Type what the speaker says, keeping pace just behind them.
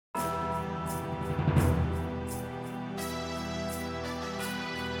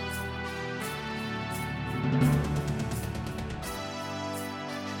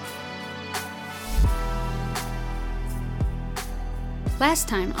Last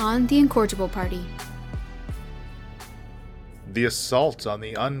time on The Incorrigible Party. The assault on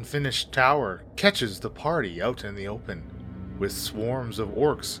the unfinished tower catches the party out in the open, with swarms of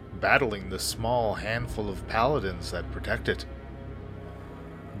orcs battling the small handful of paladins that protect it.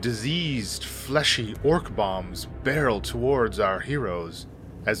 Diseased, fleshy orc bombs barrel towards our heroes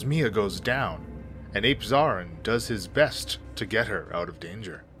as Mia goes down, and Ape Zarin does his best to get her out of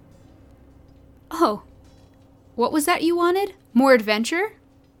danger. Oh, what was that you wanted? More adventure?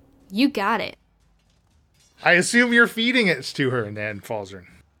 You got it. I assume you're feeding it to her, Nan Falzern.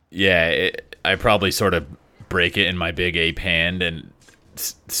 Yeah, I probably sort of break it in my big ape hand and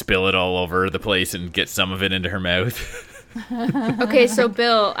spill it all over the place and get some of it into her mouth. Okay, so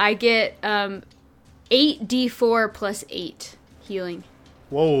Bill, I get 8d4 plus 8 healing.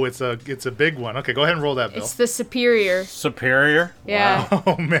 Whoa, it's a big one. Okay, go ahead and roll that, Bill. It's the superior. Superior? Yeah. Wow.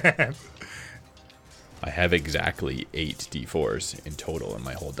 Oh, man. I have exactly 8 d4s in total in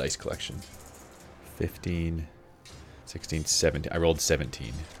my whole dice collection. 15, 16, 17. I rolled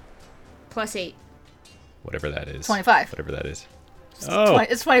 17. Plus 8. Whatever that is. 25. Whatever that is.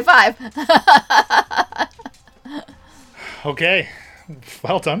 It's 25. Okay.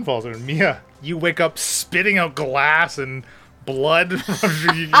 Well done, Falzern. Mia, you wake up spitting out glass and blood.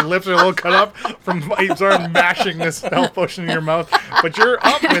 Your lips are a little cut up from Ape Zarin mashing this health potion in your mouth. But you're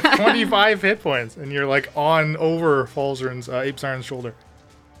up with 25 hit points, and you're like on over Falzern's, Ape Zarin's shoulder.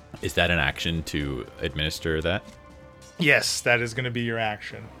 Is that an action to administer that? Yes, that is going to be your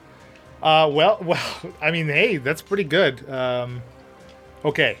action. Well, I mean, hey, that's pretty good.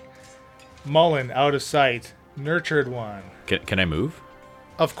 Okay. Mullen, out of sight. Nurtured one. Can I move?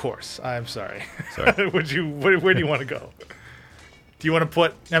 Of course. I'm sorry. Sorry. Where do you want to go? Do you want to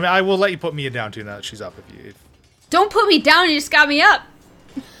put... I mean, I will let you put Mia down, too, now that she's up. If Don't put me down, you just got me up.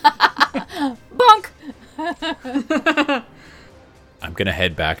 Bonk! I'm going to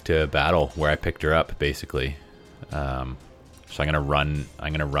head back to battle where I picked her up, basically. So I'm going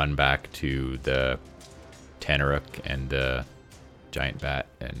to run back to the Tanaruk and the Giant Bat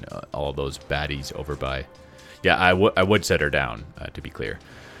and all of those baddies over by... Yeah, I would set her down, to be clear,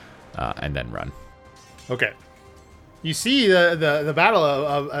 and then run. Okay. You see the battle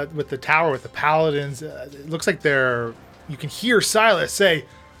with the tower with the paladins. It looks like you can hear Silas say,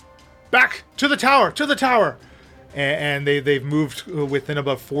 "Back to the tower, to the tower!" And they've moved within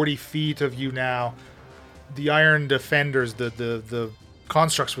about 40 feet of you now. The iron defenders, the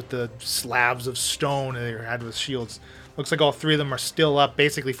constructs with the slabs of stone they had with shields. Looks like all three of them are still up,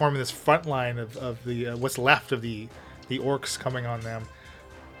 basically forming this front line of the what's left of the orcs coming on them.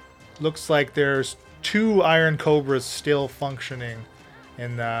 Looks like there's 2 iron cobras still functioning,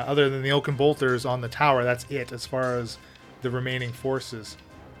 and other than the oaken bolters on the tower, that's it as far as the remaining forces.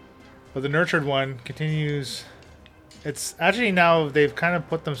 But the nurtured one continues. It's actually now they've kind of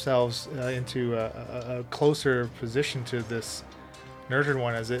put themselves into a closer position to this nurtured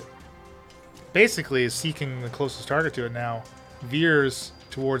one, as it basically is seeking the closest target to it now. Veers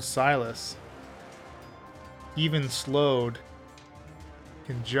towards Silas. Even slowed.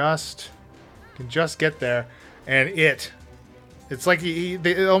 Can just get there. And it's like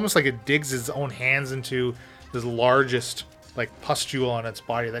almost like it digs its own hands into the largest like pustule on its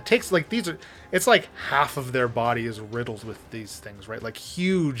body. That takes like it's like half of their body is riddled with these things, right? Like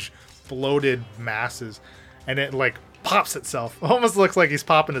huge bloated masses. And it like pops itself. Almost looks like he's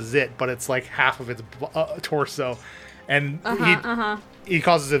popping a zit, but it's like half of its torso. And he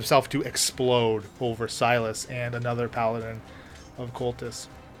causes himself to explode over Silas and another paladin of Cultus.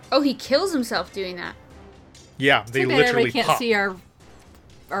 Oh, he kills himself doing that. Yeah, they literally everybody can't pop. see our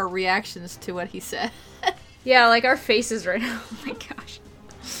reactions to what he said. Yeah, like our faces right now. Oh my gosh.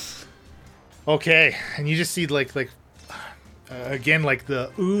 Okay, and you just see like again, like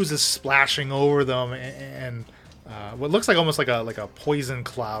the ooze is splashing over them, and what looks like almost like a poison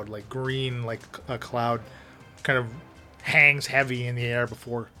cloud, like green, like a cloud, kind of hangs heavy in the air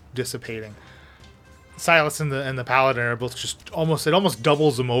before dissipating. Silas and the paladin are both just almost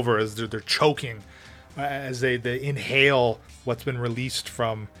doubles them over as they're choking as they inhale what's been released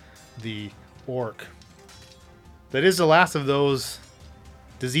from the orc. That is the last of those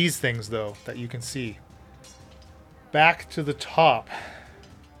disease things, though, that you can see. Back to the top.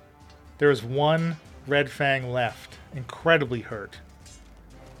 There is one Red Fang left, incredibly hurt.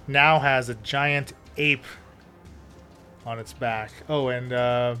 Now has a giant ape on its back. Oh, and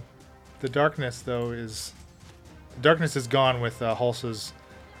the darkness, though, is gone with Hulsa's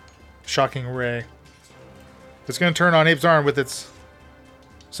shocking ray. It's going to turn on Ape Zarin with its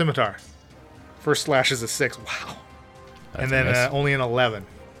scimitar. First slash is a 6. Wow. That's and then only an 11.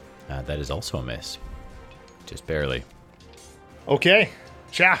 That is also a miss. Just barely. Okay,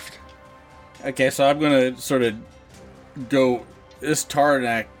 Shaft. Okay, so I'm going to sort of go... This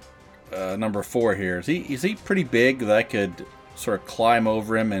Tarnak number 4 here, is he pretty big that I could sort of climb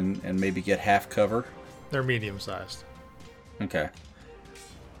over him and maybe get half cover? They're medium-sized. Okay.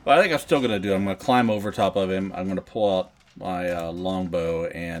 Well, I think I'm still going to do it. I'm going to climb over top of him. I'm going to pull out my longbow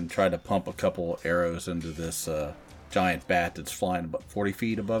and try to pump a couple arrows into this giant bat that's flying about 40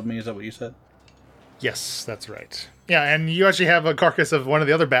 feet above me. Is that what you said? Yes, that's right. Yeah, and you actually have a carcass of one of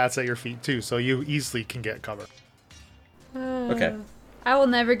the other bats at your feet, too, so you easily can get cover. Okay. I will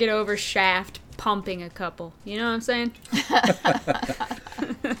never get over Shaft pumping a couple. You know what I'm saying?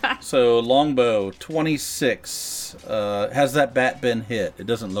 So, longbow, 26. Has that bat been hit? It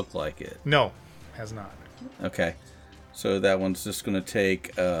doesn't look like it. No, has not. Okay. So that one's just going to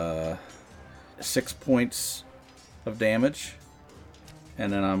take 6 points of damage.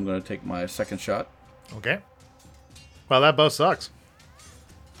 And then I'm going to take my second shot. Okay. Well, that bow sucks.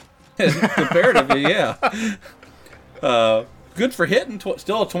 Comparatively, yeah. Good for hitting,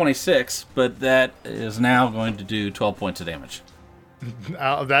 still a 26, but that is now going to do 12 points of damage.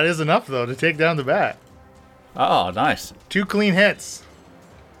 That is enough, though, to take down the bat. Oh, nice. 2 clean hits.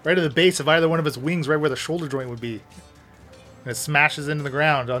 Right at the base of either one of its wings, right where the shoulder joint would be. And it smashes into the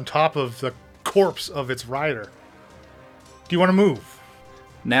ground on top of the corpse of its rider. Do you want to move?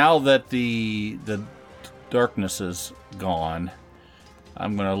 Now that the darkness is gone,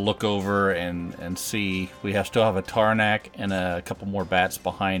 I'm going to look over and see. We still have a Tarnak and a couple more bats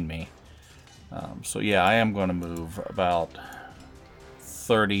behind me. So yeah, I am going to move about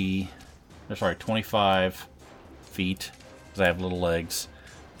 25 feet, because I have little legs,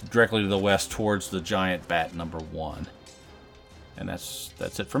 directly to the west towards the giant bat number 1. And that's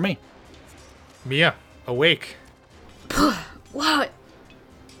it for me. Mia, awake. Wow.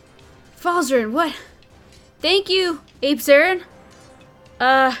 Falzarin, what? Thank you, Ape Zarin.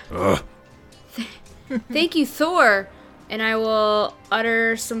 Thank you, Thor. And I will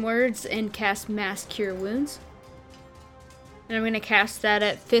utter some words and cast Mass Cure Wounds. And I'm going to cast that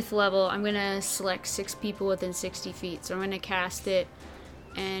at 5th level. I'm going to select 6 people within 60 feet. So I'm going to cast it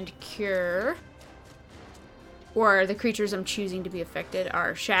and cure. Or the creatures I'm choosing to be affected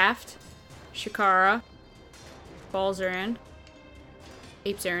are Shaft, Shakara, Falzarin,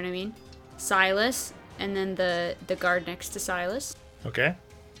 Ape Zarin, I mean, Silas, and then the guard next to Silas. Okay.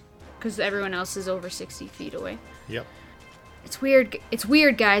 Because everyone else is over 60 feet away. Yep. It's weird,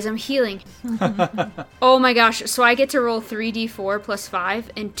 guys. I'm healing. Oh my gosh. So I get to roll 3d4 plus 5,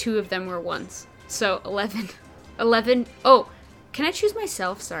 and 2 of them were 1s. So 11. Oh, can I choose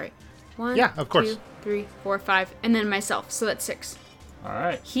myself? Sorry. 1, yeah, of course. 2, 3, 4, 5, and then myself. So that's 6. All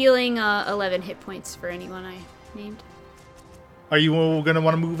right. Healing 11 hit points for anyone I named. Are you going to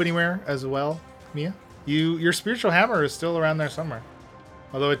want to move anywhere as well, Mia? Your spiritual hammer is still around there somewhere.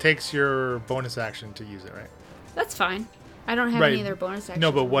 Although it takes your bonus action to use it, right? That's fine. I don't have any other bonus actions.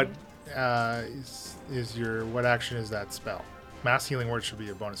 No, but what already. what action is that spell? Mass healing word should be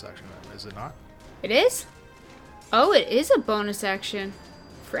your bonus action, is it not? It is? Oh, it is a bonus action.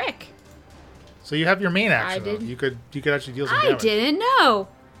 Frick. So you have your main action. I didn't. You could actually deal some I damage. didn't know.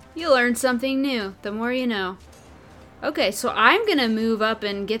 You learn something new. The more you know. Okay, so I'm gonna move up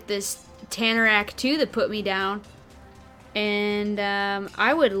and get this Tanarak 2 that put me down. And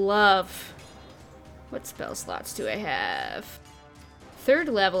I would love... What spell slots do I have? 3rd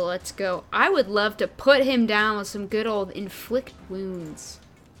level, let's go. I would love to put him down with some good old Inflict Wounds.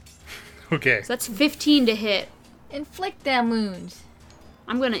 Okay. So that's 15 to hit. Inflict them wounds.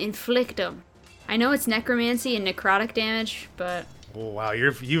 I'm gonna inflict them. I know it's necromancy and necrotic damage, but... Oh, wow.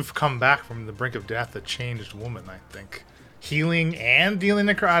 You've come back from the brink of death, a changed woman, I think. Healing and dealing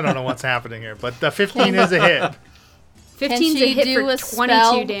I don't know what's happening here, but the 15 is a hit. 15's a hit for 22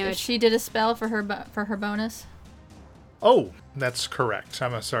 spell damage. If she did a spell for her bonus? Oh, that's correct.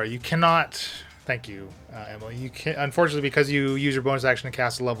 I'm sorry. You cannot... Thank you, Emily. You can unfortunately, because you use your bonus action to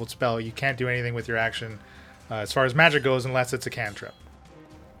cast a leveled spell, you can't do anything with your action as far as magic goes unless it's a cantrip.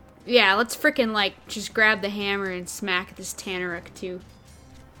 Yeah, let's frickin' just grab the hammer and smack this Tanarak 2.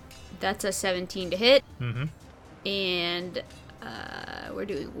 That's a 17 to hit. Mm-hmm. And we're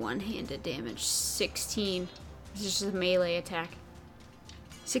doing one-handed damage. 16. This is just a melee attack.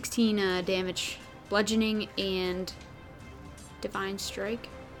 16 damage. Bludgeoning and Divine Strike.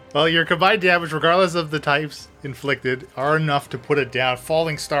 Well, your combined damage, regardless of the types inflicted, are enough to put it down.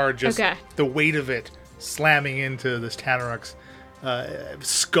 Falling Star, just the weight of it slamming into this Tanarak's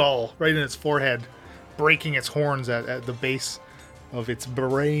skull, right in its forehead, breaking its horns at the base of its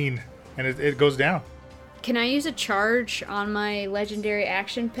brain, and it goes down. Can I use a charge on my legendary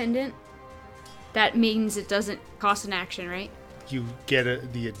action pendant? That means it doesn't cost an action, right? you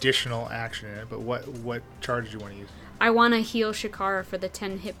get the additional action in it. But what charge do you want to use? I want to heal Shakara for the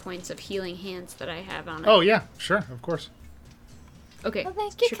 10 hit points of healing hands that I have on it. Oh yeah, sure, of course. Okay, Well,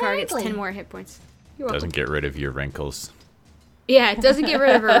 thank you Shakara gets kindly. 10 more hit points. You're welcome. Doesn't get rid of your wrinkles. Yeah, it doesn't get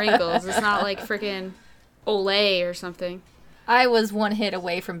rid of her wrinkles. It's not like freaking Olay or something. I was 1 hit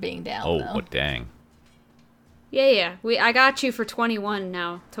away from being down, Oh, though. what dang. Yeah. I got you for 21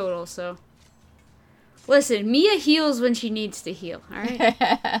 now total. So, listen, Mia heals when she needs to heal. All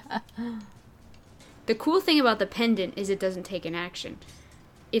right. The cool thing about the pendant is it doesn't take an action.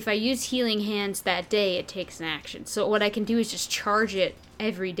 If I use healing hands that day, it takes an action. So what I can do is just charge it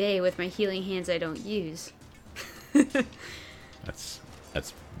every day with my healing hands I don't use.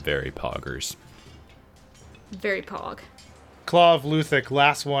 That's very poggers. Very pog. Claw of Luthic,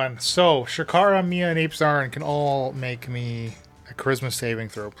 last one. So, Shakara, Mia, and Apesarn can all make me a charisma saving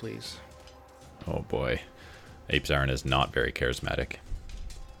throw, please. Oh boy. Apesarn is not very charismatic.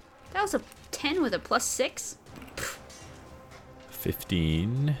 That was a 10 with a +6.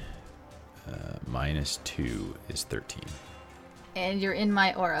 15 minus 2 is 13. And you're in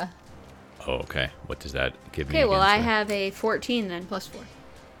my aura. Oh, okay. What does that give me? Okay, well, against I the- have a 14 then. +4.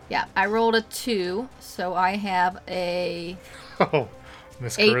 Yeah, I rolled a 2, so I have a Oh,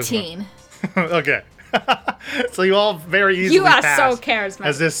 Miss Charisma. 18. Okay. So you all very easily You are pass so charismatic.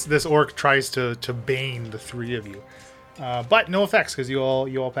 as this orc tries to bane the three of you. But no effects because you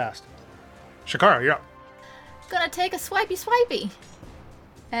all passed. Shakara, you're up. Gonna take a swipey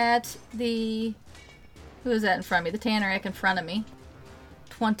at the... Who is that in front of me? The Tanarek in front of me.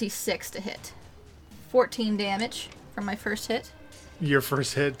 26 to hit. 14 damage from my first hit. Your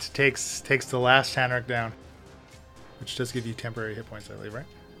first hit takes the last Tanric down, which does give you temporary hit points, I believe, right?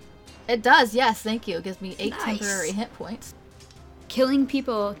 It does, yes, thank you. It gives me 8 Nice. temporary hit points. Killing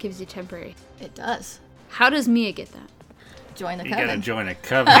people gives you temporary. It does. How does Mia get that? Join the You gotta coven. join a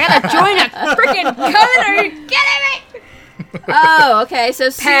coven. I gotta join a freaking coven. Are you kidding me? Oh, okay, so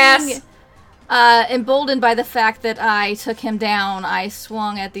Pass. seeing, emboldened by the fact that I took him down, I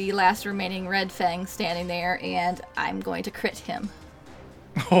swung at the last remaining Red Fang standing there, and I'm going to crit him.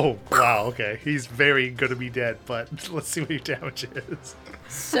 Oh, wow, okay. He's very gonna be dead, but let's see what your damage is.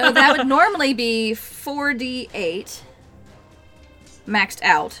 So that would normally be 4d8 maxed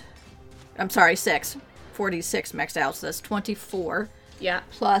out. I'm sorry, 6. 4d6 maxed out, so that's 24 Yeah.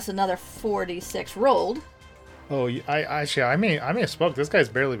 plus another 4d6 rolled. Oh, I may have spoke. This guy's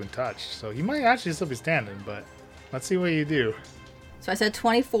barely been touched, so he might actually still be standing, but let's see what you do. So I said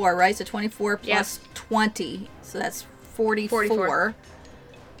 24, right? So 24 plus 20, so that's 44. 44.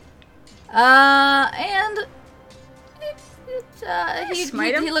 And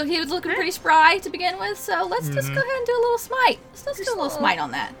Smite him? he was looking pretty spry to begin with, so let's just go ahead and do a little smite. Let's do a little smite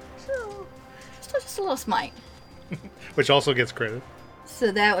on that. Just a little smite. Which also gets credit.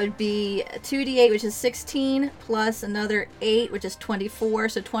 So that would be 2d8, which is 16, plus another 8, which is 24.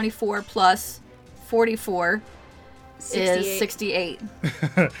 So 24 plus 44 is 68.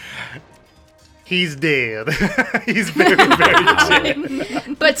 He's dead. He's very, very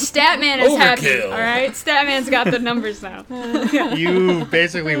dead. But Statman is happy. Overkill. All right, Statman's got the numbers now. You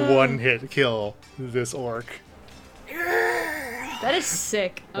basically one-hit kill this orc. That is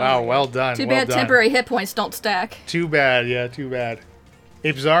sick. Oh Wow, my well God. done. Too well bad done. temporary hit points don't stack. Too bad, yeah, too bad.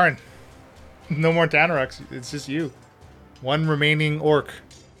 Ape Zarin. No more Tanaruks. It's just you. One remaining orc.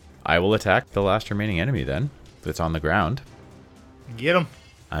 I will attack the last remaining enemy then, that's on the ground. Get him.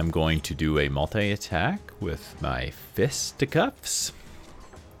 I'm going to do a multi-attack with my fisticuffs.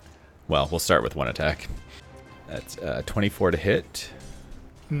 Well, we'll start with one attack. That's 24 to hit.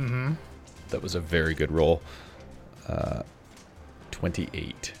 Mm-hmm. That was a very good roll.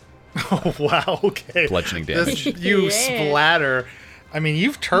 28. Oh, wow, okay. Bludgeoning damage. You Yeah. splatter. I mean,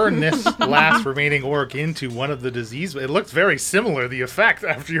 you've turned this last remaining orc into one of the disease. It looks very similar, the effect,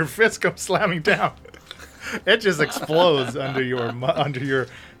 after your fist comes slamming down. It just explodes under your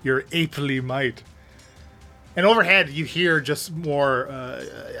apely might. And overhead, you hear just more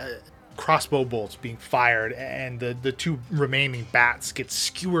crossbow bolts being fired, and the two remaining bats get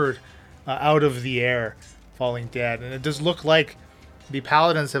skewered out of the air, falling dead. And it does look like the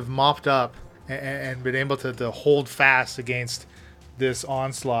paladins have mopped up and been able to hold fast against this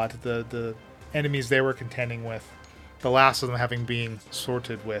onslaught, the enemies they were contending with, the last of them having been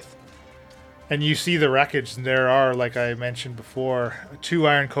sorted with. And you see the wreckage, and there are, like I mentioned before, 2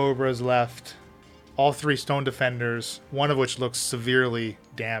 Iron Cobras left, all 3 Stone Defenders, one of which looks severely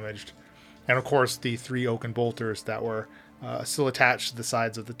damaged, and of course the 3 Oaken Bolters that were still attached to the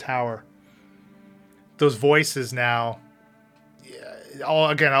sides of the tower. Those voices now,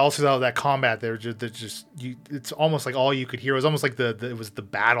 Also that combat there, it's almost like all you could hear. It was almost like it was the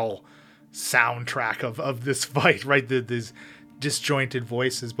battle soundtrack of this fight, right? These disjointed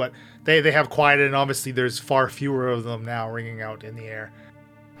voices, but they have quieted, and obviously there's far fewer of them now ringing out in the air.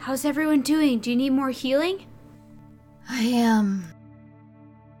 How's everyone doing? Do you need more healing? I am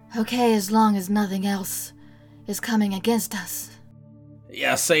okay as long as nothing else is coming against us.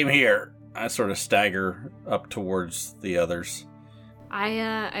 Yeah, same here. I sort of stagger up towards the others.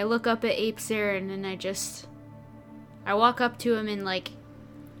 I look up at Ape Zarin and I walk up to him and like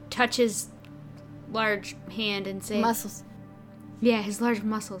touch his large hand and say, Muscles. Yeah, his large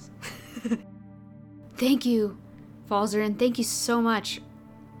muscles. Thank you, Falzarin. Thank you so much.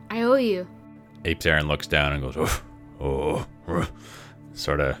 I owe you. Ape Zarin looks down and goes, oh,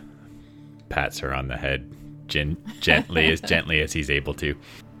 sort of pats her on the head gently as he's able to.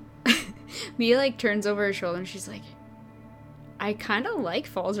 Mia like turns over her shoulder and she's like, I kind of like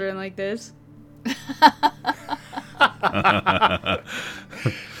Falzarin like this.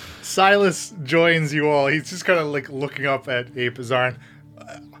 Silas joins you all. He's just kind of like looking up at Ape Zarin.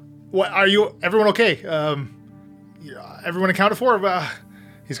 What are you? Everyone okay? Everyone accounted for?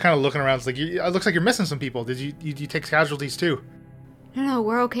 He's kind of looking around. It's like it looks like you're missing some people. Did you take casualties too? No,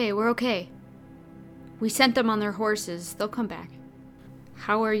 we're okay. We're okay. We sent them on their horses. They'll come back.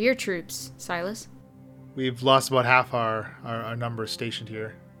 How are your troops, Silas? We've lost about half our number stationed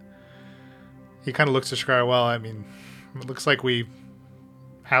here. He kind of looks to Shkar. Well, I mean, it looks like we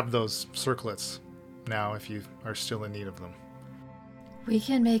have those circlets now if you are still in need of them. We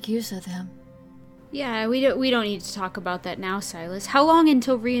can make use of them. Yeah, we don't need to talk about that now, Silas. How long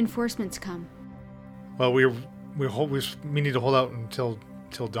until reinforcements come? Well, we need to hold out until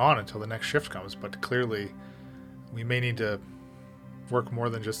dawn, until the next shift comes, but clearly we may need to work more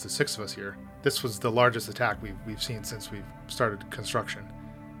than just the 6 of us here. This was the largest attack we've seen since we've started construction.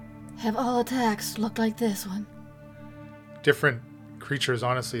 Have all attacks looked like this one? Different creatures,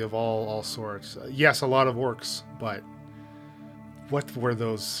 honestly, of all sorts. Yes, a lot of orcs, but what were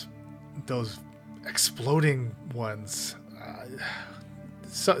those exploding ones?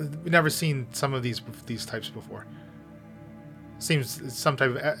 We've never seen some of these types before. Seems some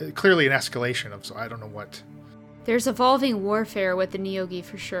type of clearly an escalation of. So I don't know what. There's evolving warfare with the Neogi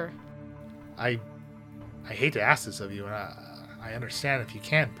for sure. I hate to ask this of you, and I understand if you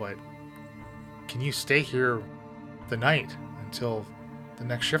can't, but can you stay here the night until the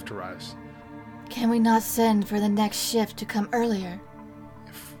next shift arrives? Can we not send for the next shift to come earlier?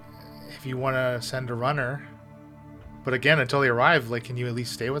 If you want to send a runner, but again, until they arrive, like, can you at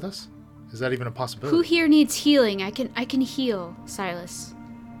least stay with us? Is that even a possibility? Who here needs healing? I can heal, Silas.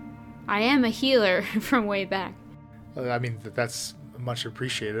 I am a healer from way back. I mean, that's much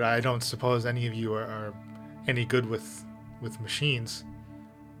appreciated. I don't suppose any of you are any good with machines,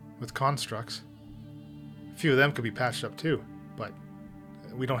 with constructs. A few of them could be patched up too, but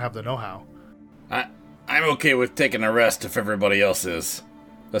we don't have the know-how. I'm okay with taking a rest if everybody else is.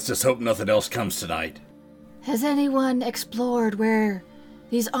 Let's just hope nothing else comes tonight. Has anyone explored where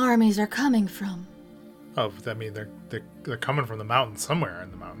these armies are coming from? Oh, I mean, they're coming from the mountains, somewhere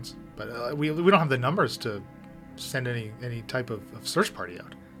in the mountains. But we don't have the numbers to send any type of search party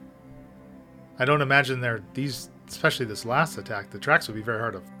out. I don't imagine especially this last attack. The tracks would be very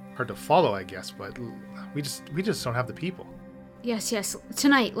hard to follow, I guess. But we just don't have the people. Yes.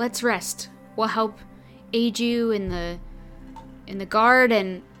 Tonight, let's rest. We'll help aid you in the guard,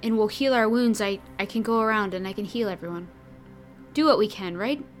 and we'll heal our wounds. I can go around and I can heal everyone. Do what we can,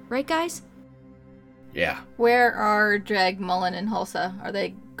 right? Right, guys? Yeah. Where are Dreg, Mullen, and Hulsa? Are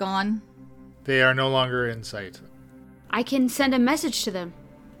they gone? They are no longer in sight. I can send a message to them.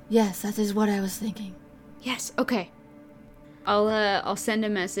 Yes, that is what I was thinking. Yes, okay. I'll send a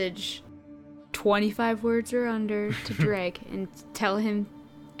message, 25 words or under, to Dreg and tell him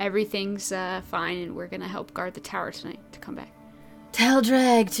everything's fine and we're gonna help guard the tower tonight to come back. Tell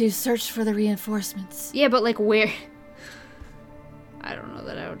Dreg to search for the reinforcements. Yeah, but like where? I don't know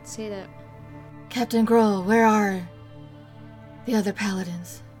that I would say that. Captain Grohl, where are the other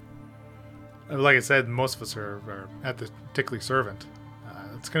paladins? Like I said, most of us are at the Tickly Servant.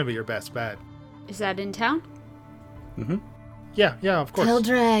 It's going to be your best bet. Is that in town? Mm-hmm. Yeah, of course. Tell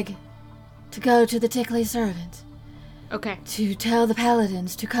Dreg to go to the Tickly Servant. Okay. To tell the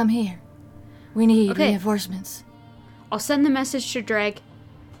paladins to come here. We need reinforcements. I'll send the message to Dreg.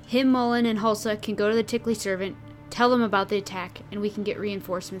 Him, Mullen, and Hulsa can go to the Tickly Servant, tell them about the attack, and we can get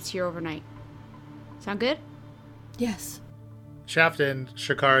reinforcements here overnight. Sound good? Yes. Shaft and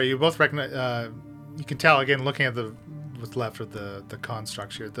Shakara, you both recognize. You can tell again, looking at what's left of the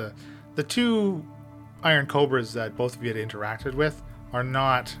constructs here. The two Iron Cobras that both of you had interacted with are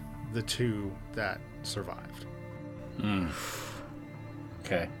not the two that survived.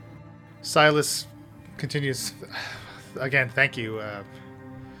 Okay. Silas continues. Again, thank you.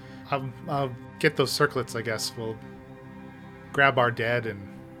 I'll get those circlets, I guess. We'll grab our dead and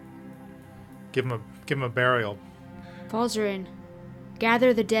give him a burial. Falzarin,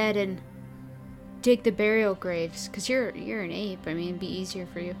 gather the dead and dig the burial graves, because you're an ape. I mean, it'd be easier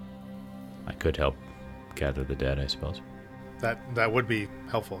for you. I could help gather the dead, I suppose. That would be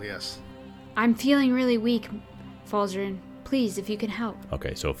helpful, yes. I'm feeling really weak, Falzarin. Please, if you can help.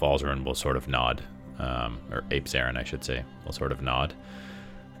 Okay, so Falzarin will sort of nod, or Ape Zarin, I should say, will sort of nod,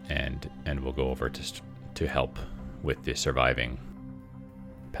 and we'll go over to help with the surviving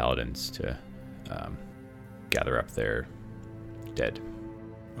paladins to gather up their dead.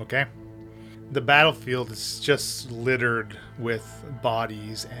 Okay. The battlefield is just littered with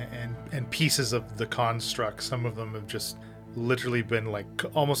bodies and pieces of the construct. Some of them have just literally been like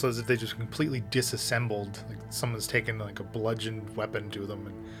almost as if they just completely disassembled. Like someone's taken like a bludgeoned weapon to them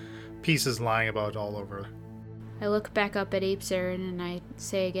and pieces lying about all over. I look back up at Ape Zarin and I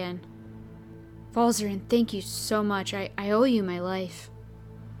say again, Falzarin, thank you so much. I owe you my life.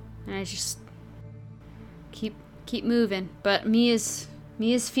 And I just keep moving. But me is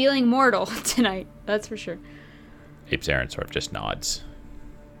feeling mortal tonight, that's for sure. Ape Zarin sort of just nods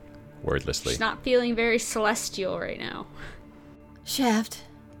wordlessly. She's not feeling very celestial right now. Shaft,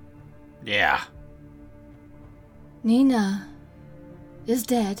 Yeah. Nina is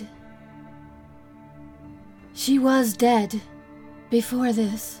dead. She was dead before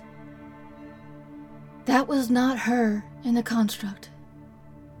this. That was not her in the construct.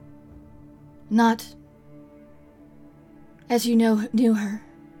 Not as you knew her.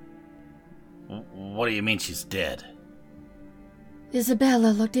 What do you mean she's dead? Isabella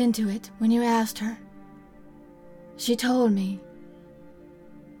looked into it when you asked her. She told me.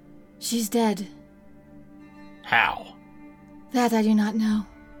 She's dead. How? That I do not know.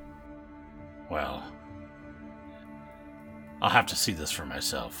 Well, I'll have to see this for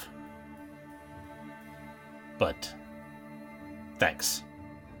myself. But thanks.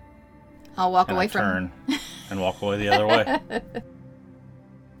 I'll walk And away I from turn and walk away the other way.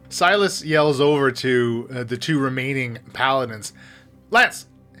 Silas yells over to the two remaining paladins. Lance,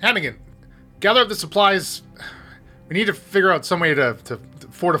 Hannigan, gather up the supplies. We need to figure out some way to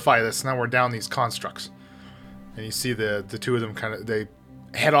fortify this now we're down these constructs. And you see the two of them they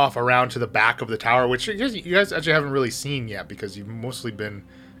head off around to the back of the tower, which you guys actually haven't really seen yet because you've mostly been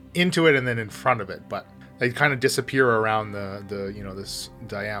into it and then in front of it. But they kind of disappear around the this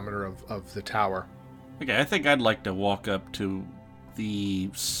diameter of the tower. Okay, I think I'd like to walk up to the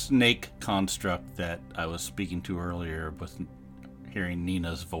snake construct that I was speaking to earlier with hearing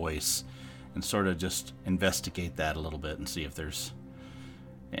Nina's voice and sort of just investigate that a little bit and see if there's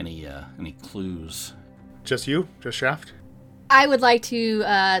any clues. Just you? Just Shaft? I would like to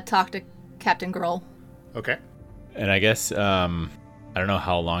talk to Captain Grohl. Okay. And I guess, I don't know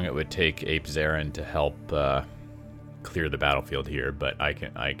how long it would take Ape Zarin to help clear the battlefield here, but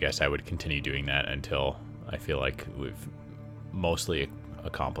I guess I would continue doing that until I feel like we've mostly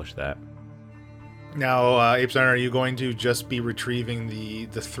accomplished that. Now, Ape Zarin, are you going to just be retrieving the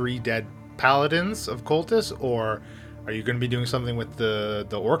three dead paladins of Cultus, or are you going to be doing something with the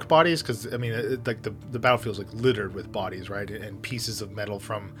orc bodies? Because I mean, the battlefield's like littered with bodies, right, and pieces of metal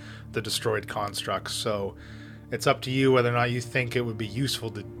from the destroyed constructs. So it's up to you whether or not you think it would be useful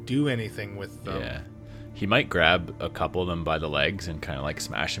to do anything with them. Yeah, he might grab a couple of them by the legs and kind of like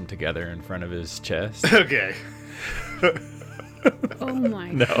smash them together in front of his chest. Okay. Oh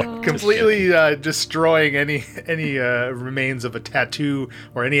my god. Completely destroying any remains of a tattoo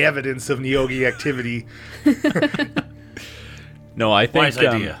or any evidence of Neogi activity. No, I think Wise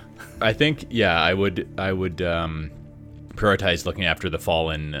idea. I think I would prioritize looking after the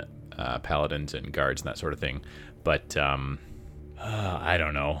fallen paladins and guards and that sort of thing. But I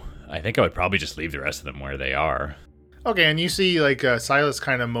don't know. I think I would probably just leave the rest of them where they are. Okay, and you see like Silas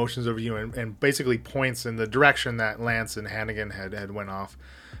kind of motions over you and basically points in the direction that Lance and Hannigan had went off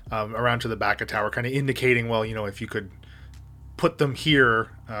around to the back of tower, kind of indicating, well, if you could put them here,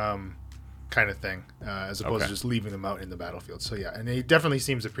 kind of thing, as opposed to just leaving them out in the battlefield. So yeah, and he definitely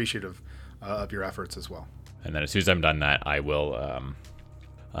seems appreciative of your efforts as well. And then as soon as I'm done that, I will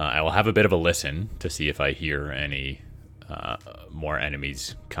have a bit of a listen to see if I hear any more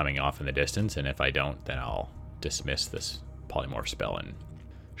enemies coming off in the distance, and if I don't, then I'll dismiss this polymorph spell and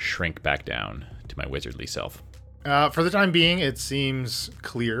shrink back down to my wizardly self. For the time being, it seems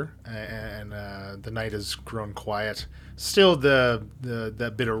clear, and the night has grown quiet. Still,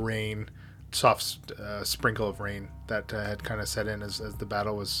 the bit of rain soft sprinkle of rain that had kind of set in as the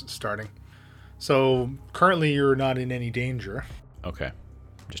battle was starting. So currently you're not in any danger. Okay.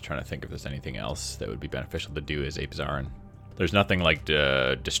 I'm just trying to think if there's anything else that would be beneficial to do as Ape Zarin. There's nothing like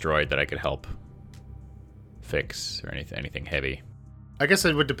destroyed that I could help fix or anything heavy. I guess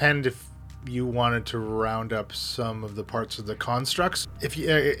it would depend if you wanted to round up some of the parts of the constructs. If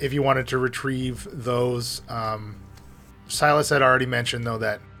you wanted to retrieve those, Silas had already mentioned though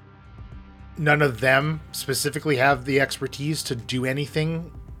that none of them specifically have the expertise to do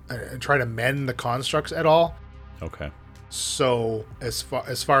anything and try to mend the constructs at all. Okay. So as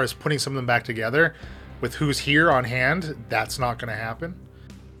far as putting some of them back together with who's here on hand, that's not going to happen.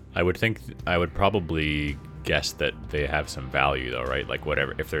 I would probably guess that they have some value though, right? Like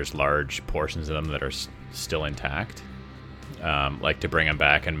whatever, if there's large portions of them that are still intact, like to bring them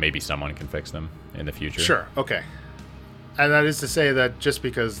back and maybe someone can fix them in the future. Sure. Okay. And that is to say that just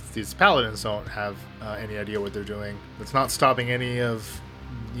because these paladins don't have any idea what they're doing, it's not stopping any of,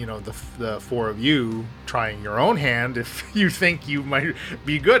 the four of you trying your own hand if you think you might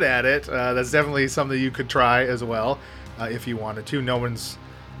be good at it. That's definitely something you could try as well if you wanted to. No one's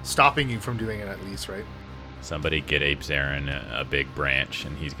stopping you from doing it at least, right? Somebody get Ape Zarin a big branch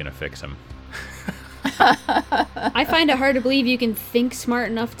and he's going to fix them. I find it hard to believe you can think smart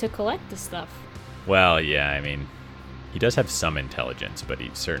enough to collect the stuff. Well, yeah, I mean, he does have some intelligence, but he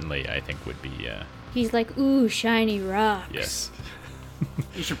certainly, I think, would be... He's like, ooh, shiny rocks. Yes.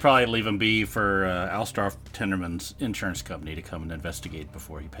 You should probably leave him be for Alstar Tenderman's insurance company to come and investigate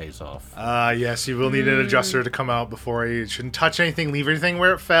before he pays off. Yes, you will need an adjuster to come out before you shouldn't touch anything, leave everything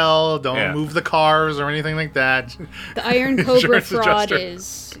where it fell, don't move the cars or anything like that. The Iron Cobra fraud adjuster.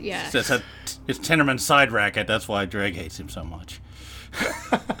 is, yeah. It's Tenderman's side racket, that's why Dreg hates him so much.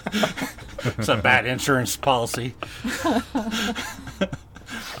 It's a bad insurance policy.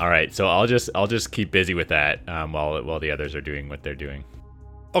 All right, so I'll just keep busy with that while the others are doing what they're doing.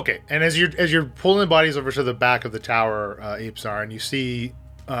 Okay, and as you're pulling the bodies over to the back of the tower, Ape Zarin, you see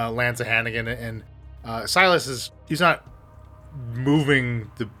Lance Hannigan and Silas he's not moving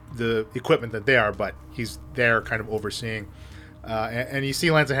the equipment that they are, but he's there kind of overseeing. And you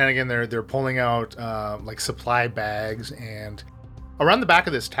see Lance Hannigan, they're pulling out like supply bags, and around the back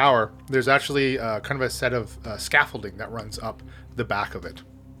of this tower, there's actually kind of a set of scaffolding that runs up the back of it.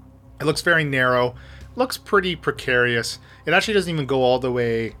 It looks very narrow, looks pretty precarious. It actually doesn't even go all the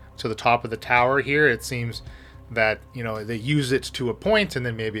way to the top of the tower here. It seems that, they use it to a point and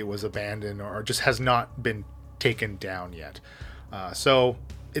then maybe it was abandoned or just has not been taken down yet. So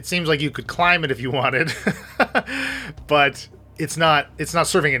it seems like you could climb it if you wanted, but it's not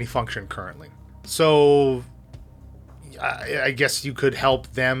serving any function currently. So I guess you could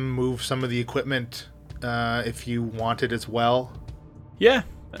help them move some of the equipment if you wanted as well. Yeah,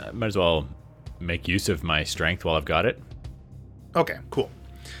 might as well make use of my strength while I've got it. Okay, cool.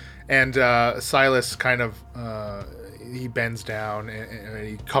 And Silas kind of he bends down and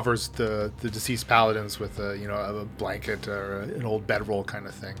he covers the deceased paladins with a blanket or an old bedroll kind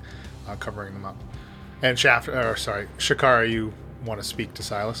of thing, covering them up. And Shakara, you want to speak to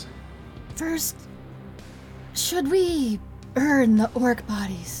Silas? First, should we burn the orc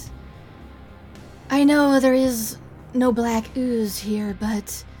bodies? I know there is no black ooze here,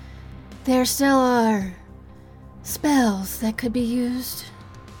 but there still are spells that could be used.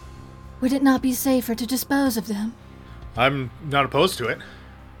 Would it not be safer to dispose of them? I'm not opposed to it.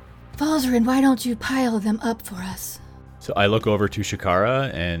 Falzarin, why don't you pile them up for us? So I look over to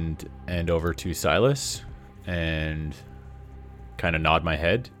Shakara and over to Silas and kind of nod my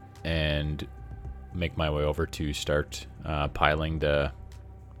head and make my way over to start piling the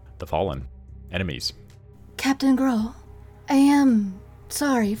fallen enemies. Captain Grohl, I am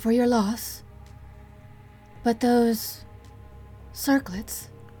sorry for your loss, but those circlets,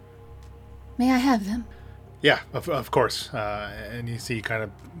 may I have them? Yeah, of course. And you see, kind of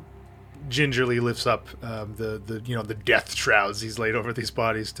gingerly lifts up the death shrouds he's laid over these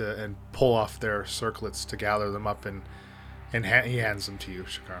bodies and pull off their circlets to gather them up, and he hands them to you,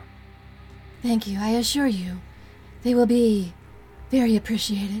 Shakara. Thank you. I assure you, they will be very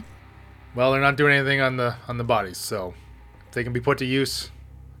appreciated. Well, they're not doing anything on the bodies, so if they can be put to use,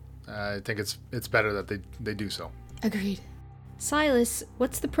 I think it's better that they do so. Agreed. Silas,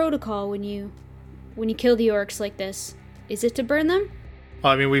 what's the protocol when you kill the orcs like this? Is it to burn them?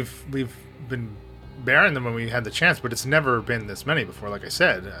 Well, I mean, we've been burying them when we had the chance, but it's never been this many before. Like I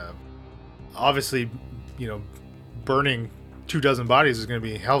said, obviously, burning 24 bodies is going to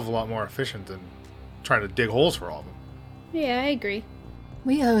be a hell of a lot more efficient than trying to dig holes for all of them. Yeah, I agree.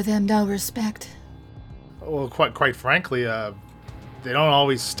 We owe them no respect. Well, quite frankly, they don't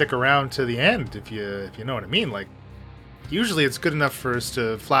always stick around to the end, if you know what I mean. Like, usually it's good enough for us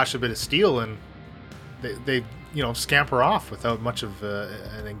to flash a bit of steel and they scamper off without much of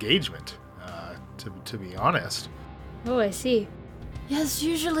an engagement, to be honest. Oh, I see. Yes,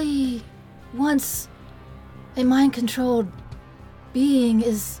 usually once a mind-controlled being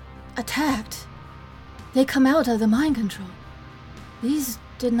is attacked, they come out of the mind control. These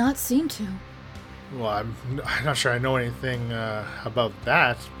did not seem to. Well, I'm not sure I know anything about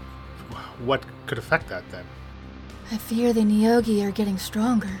that. What could affect that then? I fear the Nyogi are getting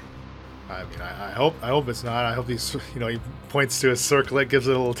stronger. I mean, I hope it's not. I hope these, he points to a circlet, gives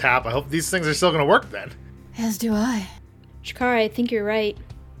it a little tap. I hope these things are still going to work then. As do I. Shikara, I think you're right.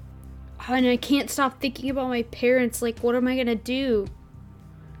 Oh, and I can't stop thinking about my parents. Like, what am I gonna do?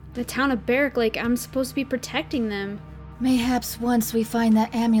 The town of Barrack, like, I'm supposed to be protecting them. Mayhaps once we find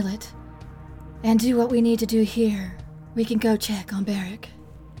that amulet and do what we need to do here, we can go check on Barrack.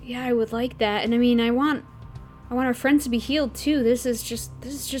 Yeah, I would like that. And I mean, I want our friends to be healed too. This has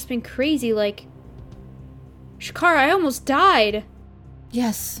just been crazy. Like, Shikara, I almost died.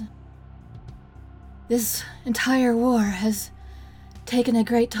 Yes. This entire war has taken a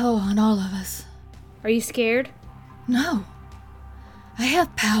great toll on all of us. Are you scared? No. I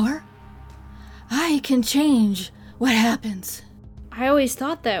have power. I can change what happens. I always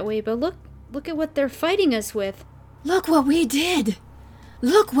thought that way, but look at what they're fighting us with. Look what we did.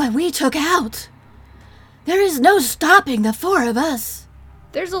 Look what we took out. There is no stopping the four of us.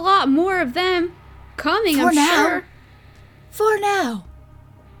 There's a lot more of them coming, I'm sure. For now.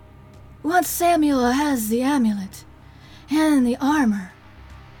 Once Samuel has the amulet and the armor,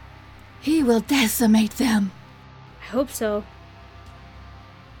 he will decimate them. I hope so.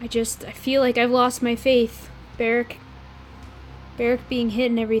 I feel like I've lost my faith. Barrack being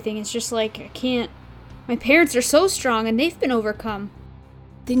hit and everything, it's just like, I can't. My parents are so strong and they've been overcome.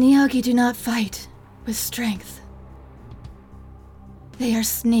 The Nyogi do not fight with strength. They are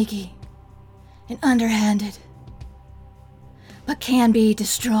sneaky and underhanded, but can be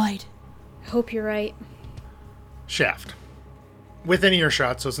destroyed. I hope you're right. Shaft. Within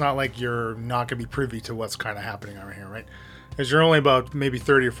earshot, so it's not like you're not going to be privy to what's kind of happening over here, right? Because you're only about maybe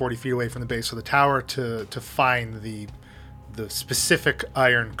 30 or 40 feet away from the base of the tower to find the specific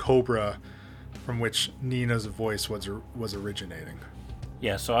iron cobra from which Nina's voice was originating.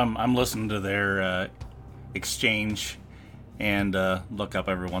 Yeah, so I'm listening to their exchange and look up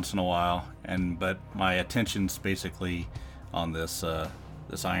every once in a while, but my attention's basically on this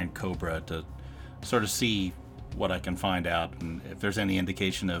iron cobra to sort of see what I can find out and if there's any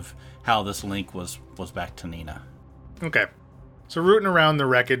indication of how this link was back to Nina. Okay. So rooting around the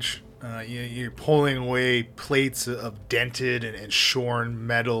wreckage, you're pulling away plates of dented and shorn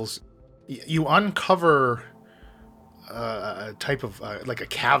metals. You uncover a type of, like a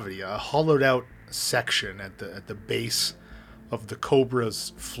cavity, a hollowed out section at the base of the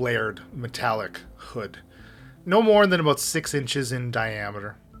cobra's flared metallic hood. No more than about 6 inches in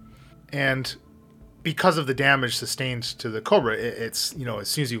diameter. And because of the damage sustained to the cobra, it's as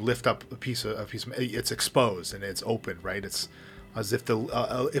soon as you lift up a piece of it's exposed and it's open, right? It's as if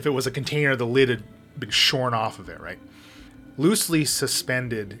if it was a container, the lid had been shorn off of it, right? Loosely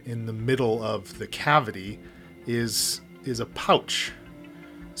suspended in the middle of the cavity is a pouch,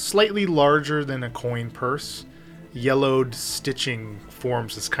 slightly larger than a coin purse. Yellowed stitching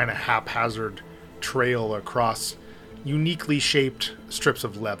forms this kind of haphazard trail across uniquely shaped strips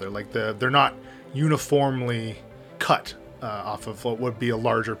of leather. Like they're not uniformly cut off of what would be a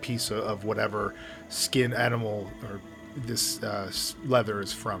larger piece of whatever skin animal or this leather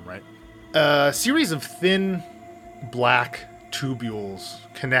is from, right? A series of thin black tubules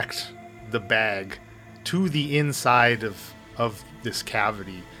connect the bag to the inside of this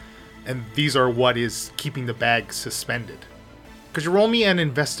cavity, and these are what is keeping the bag suspended. Could you roll me an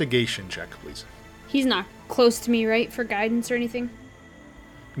investigation check, please? He's not close to me, right, for guidance or anything?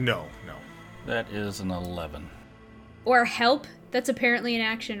 No. That is an 11. Or help? That's apparently an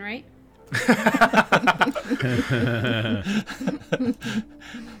action, right?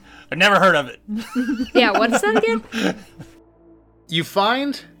 I've never heard of it. Yeah, what's that again? You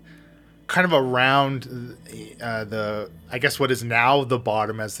find kind of around I guess what is now the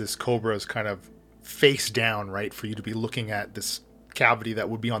bottom, as this cobra is kind of face down, right, for you to be looking at this cavity that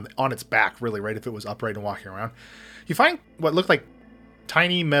would be on its back, really, right, if it was upright and walking around. You find what look like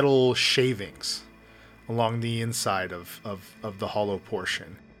tiny metal shavings along the inside of the hollow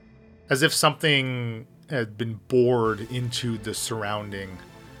portion, as if something had been bored into the surrounding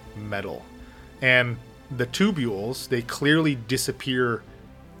metal. And the tubules, they clearly disappear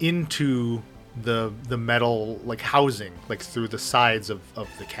into the metal like housing like through the sides of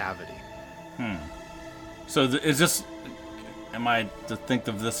the cavity. So is this? Am I to think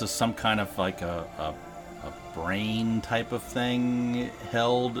of this as some kind of like a brain type of thing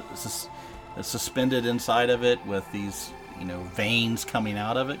held, suspended inside of it with these veins coming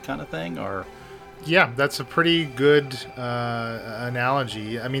out of it, kind of thing, or? Yeah, that's a pretty good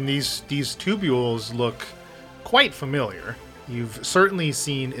analogy. I mean, these tubules look quite familiar. You've certainly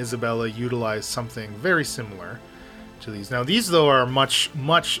seen Isabella utilize something very similar to these. Now, these though are much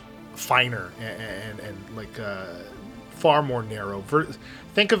finer and like far more narrow.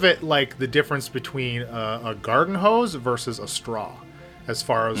 Think of it like the difference between a garden hose versus a straw, as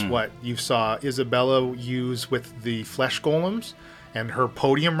far as what you saw Isabella use with the flesh golems and her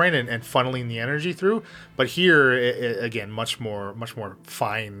podium, right, and funneling the energy through. But here, again, much more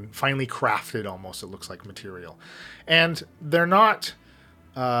finely crafted, almost, it looks like, material. And they're not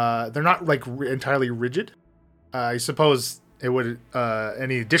like entirely rigid. I suppose it would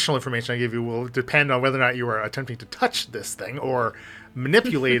any additional information I give you will depend on whether or not you are attempting to touch this thing or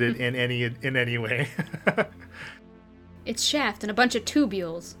manipulate it in any way. It's shaft and a bunch of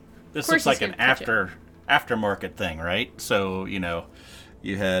tubules. This looks like an aftermarket thing, right? So,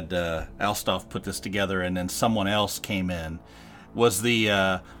 you had Alstoff put this together, and then someone else came in. Was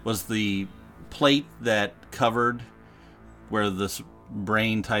the plate that covered where this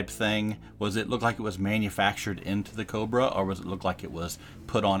brain type thing, was it look like it was manufactured into the Cobra, or was it look like it was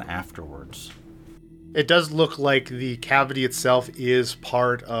put on afterwards? It does look like the cavity itself is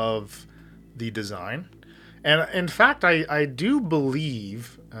part of the design. And in fact, I do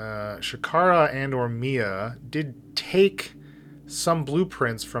believe Shakara and or Mia did take some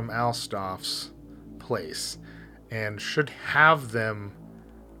blueprints from Alstoff's place and should have them.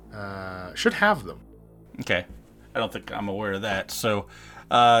 Okay, I don't think I'm aware of that. So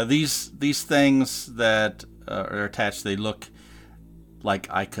these things that are attached, they look like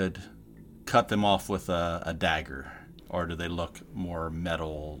I could cut them off with a dagger, or do they look more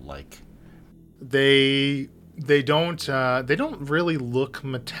metal like? They don't really look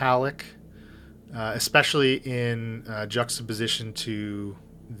metallic, especially in juxtaposition to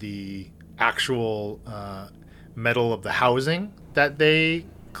the actual metal of the housing that they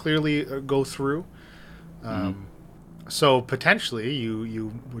clearly go through. So potentially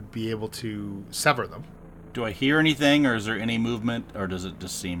you would be able to sever them. Do I hear anything, or is there any movement, or does it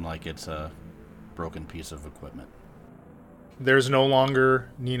just seem like it's a broken piece of equipment? There's no longer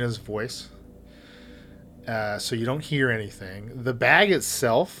Nina's voice. So you don't hear anything. The bag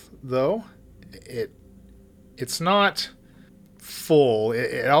itself, though, it's not full.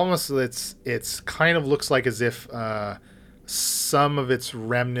 It almost it's kind of looks like as if some of its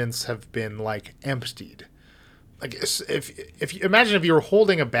remnants have been like emptied. Like if you imagine if you were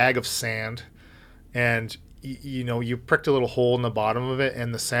holding a bag of sand, and you pricked a little hole in the bottom of it,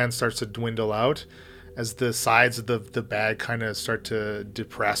 and the sand starts to dwindle out as the sides of the bag kind of start to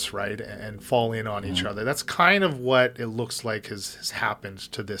depress, right, and fall in on each other. That's kind of what it looks like has happened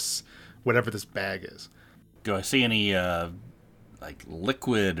to this, whatever this bag is. Do I see any like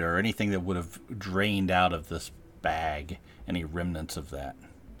liquid or anything that would have drained out of this bag? Any remnants of that?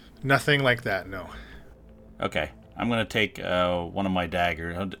 Nothing like that, no. Okay, I'm going to take one of my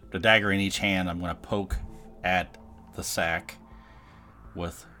daggers, the dagger in each hand. I'm going to poke at the sack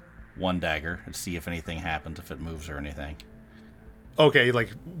with one dagger and see if anything happens, if it moves or anything. Okay, like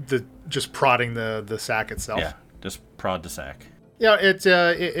just prodding the sack itself? Yeah, just prod the sack. Yeah,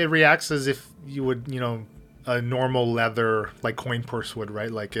 it reacts as if you would, a normal leather, like coin purse would,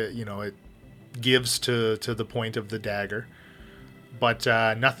 right? Like, it gives to the point of the dagger. But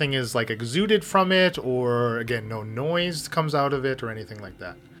nothing is, like, exuded from it, or, again, no noise comes out of it or anything like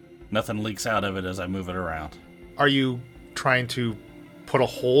that. Nothing leaks out of it as I move it around. Are you trying to put a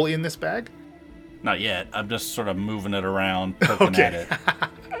hole in this bag? Not yet. I'm just sort of moving it around, poking at it.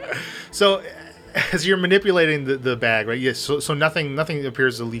 So, as you're manipulating the bag, right? Yes. So nothing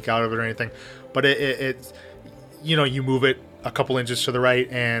appears to leak out of it or anything, but it you move it a couple inches to the right,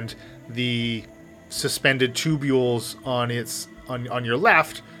 and the suspended tubules on your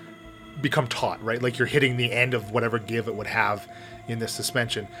left become taut, right? Like you're hitting the end of whatever give it would have in the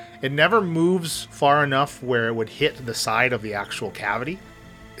suspension. It never moves far enough where it would hit the side of the actual cavity.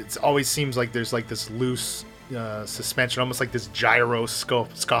 It always seems like there's like this loose suspension, almost like this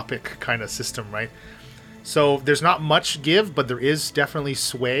gyroscopic kind of system, right? So there's not much give, but there is definitely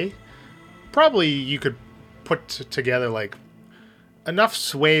sway. Probably you could put together like enough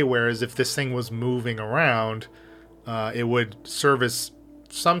sway, whereas if this thing was moving around, it would serve as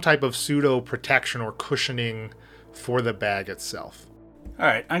some type of pseudo protection or cushioning for the bag itself. All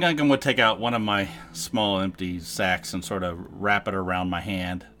right, I'm going to take out one of my small empty sacks and sort of wrap it around my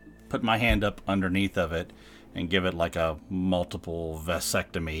hand, put my hand up underneath of it, and give it like a multiple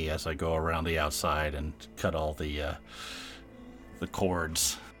vasectomy as I go around the outside and cut all the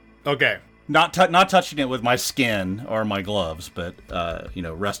cords. Okay. Not touching it with my skin or my gloves, but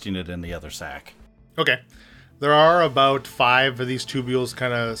resting it in the other sack. Okay. There are about 5 of these tubules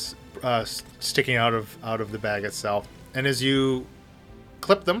kind of sticking out of the bag itself, and as you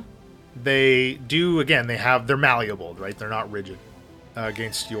clip them, they're malleable, right? They're not rigid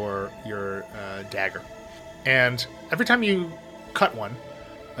against your dagger. And every time you cut one,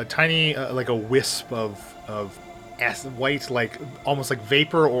 a tiny, like a wisp of white, like almost like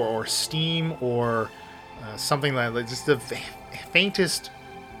vapor or steam or something like just the faintest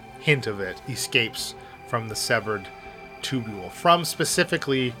hint of it escapes from the severed tubule, from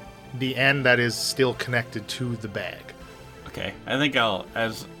specifically the end that is still connected to the bag. Okay, I think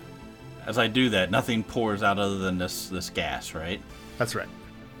as I do that, nothing pours out other than this gas, right? That's right.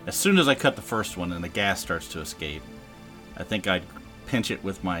 As soon as I cut the first one and the gas starts to escape, I think I'd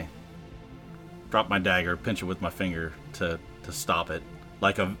drop my dagger, pinch it with my finger to stop it,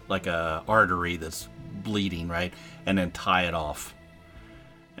 like a artery that's bleeding, right? And then tie it off,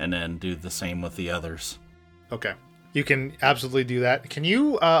 and then do the same with the others. Okay. You can absolutely do that. Can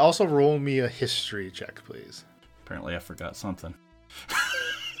you also roll me a history check, please? Apparently I forgot something.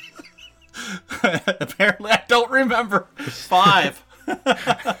 Apparently I don't remember. 5.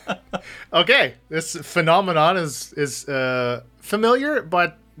 Okay, this phenomenon is familiar,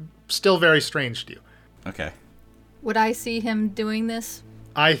 but still very strange to you. Okay. Would I see him doing this?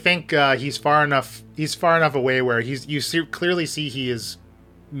 I think he's far enough away where clearly see he is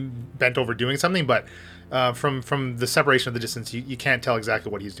bent over doing something, but from the separation of the distance, you can't tell exactly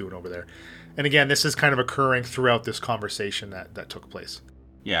what he's doing over there. And again, this is kind of occurring throughout this conversation that took place.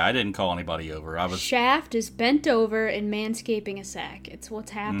 Yeah, I didn't call anybody over. Shaft is bent over and manscaping a sack. It's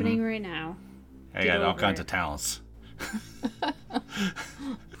what's happening right now. I got all kinds of talents.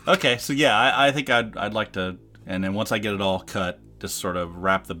 Okay, so yeah, I think I'd like to, and then once I get it all cut, just sort of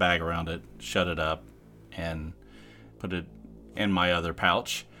wrap the bag around it, shut it up, and put it in my other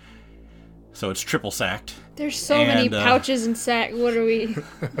pouch. So it's triple sacked. There's so many pouches and sack. What are we?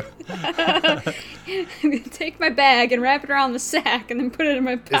 Take my bag and wrap it around the sack and then put it in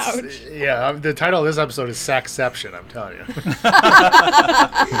my pouch. The title of this episode is Sackception, I'm telling you.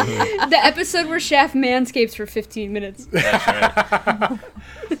 The episode where Shaft manscapes for 15 minutes. That's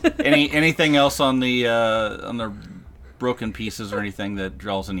right. Anything else on the broken pieces or anything that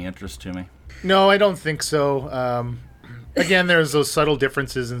draws any interest to me? No, I don't think so. Again, there's those subtle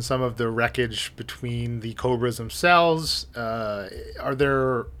differences in some of the wreckage between the Cobras themselves. Do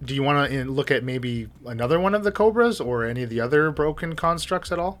you want to look at maybe another one of the Cobras or any of the other broken constructs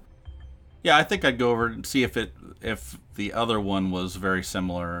at all? Yeah, I think I'd go over and see if the other one was very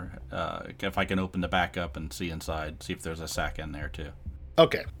similar. If I can open the back up and see inside, see if there's a sack in there too.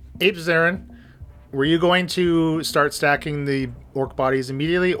 Okay. Ape Zarin, were you going to start stacking the orc bodies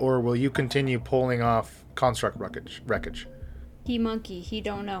immediately, or will you continue pulling off construct wreckage? He monkey, he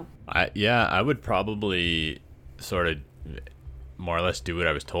don't know. I would probably sort of more or less do what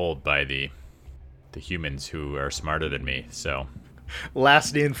I was told by the humans who are smarter than me. So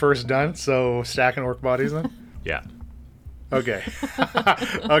last in, first done. So stacking orc bodies then. Yeah. Okay.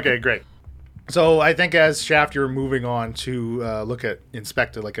 Okay, great. So I think as Shaft, you're moving on to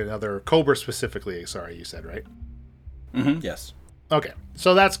inspect like another Cobra specifically. Sorry, you said, right? Mm-hmm. Yes. Okay,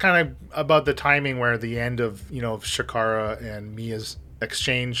 so that's kind of about the timing where the end of Shakara and Mia's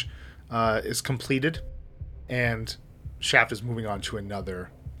exchange is completed, and Shaft is moving on to another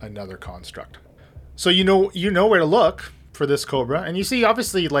construct. So you know where to look for this Cobra, and you see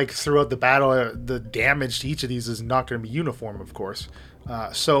obviously like throughout the battle, the damage to each of these is not going to be uniform, of course.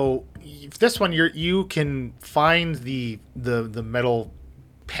 So this one you can find the metal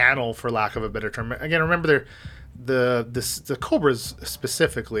panel, for lack of a better term. Again, remember the Cobras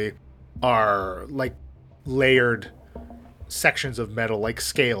specifically are like layered sections of metal, like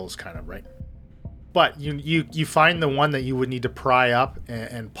scales, kind of, right? But you find the one that you would need to pry up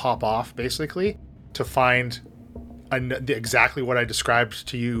and pop off, basically, to find exactly what I described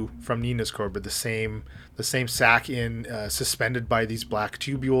to you from Nina's Cobra, the same sack suspended by these black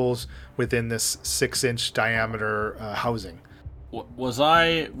tubules within this 6-inch diameter housing.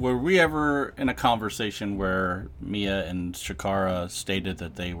 Were we ever in a conversation where Mia and Shakara stated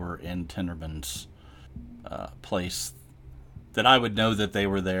that they were in Tinderman's place, that I would know that they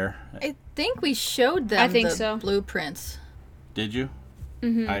were there? I think we showed them so. Blueprints. Did you?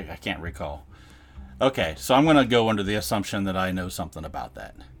 Mm-hmm. I can't recall. Okay, so I'm going to go under the assumption that I know something about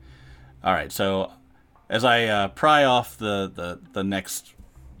that. All right, so as I pry off the next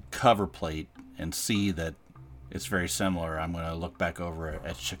cover plate and see that it's very similar, I'm going to look back over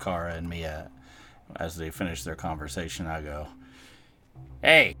at Shakara and Mia as they finish their conversation. I go,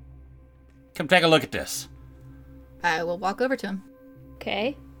 "Hey, come take a look at this. I will walk over to him.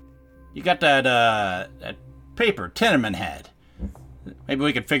 Okay. You got that paper Tinnerman had. Maybe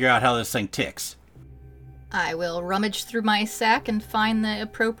we could figure out how this thing ticks." I will rummage through my sack and find the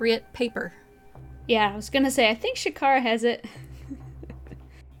appropriate paper. Yeah, I was gonna say, I think Shakara has it.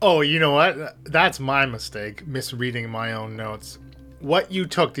 Oh, you know what? That's my mistake, misreading my own notes. What you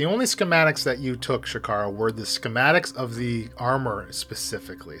took, the only schematics that you took, Shakara, were the schematics of the armor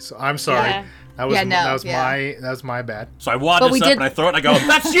specifically. So I'm sorry. Yeah. That was my bad. So I wad this up and I throw it and I go,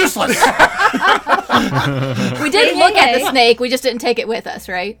 "That's useless!" We did look at the snake, we just didn't take it with us,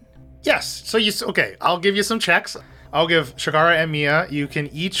 right? Yes. So okay, I'll give you some checks. I'll give Shakara and Mia. You can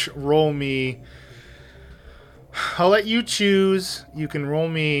each roll me. I'll let you choose. You can roll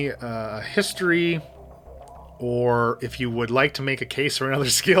me a history, or if you would like to make a case for another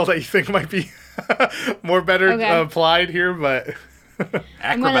skill that you think might be more better applied here, but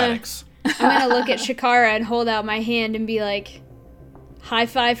acrobatics. I'm gonna look at Shakara and hold out my hand and be like, "High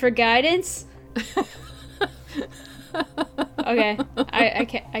five for guidance." Okay,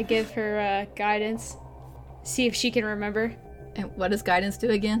 I give her guidance. See if she can remember. And what does guidance do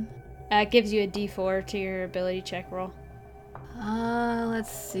again? It gives you a D4 to your ability check roll. Let's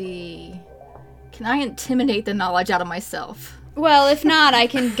see. Can I intimidate the knowledge out of myself? Well, if not, I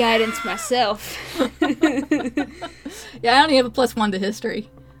can guidance myself. Yeah, I only have a +1 to history.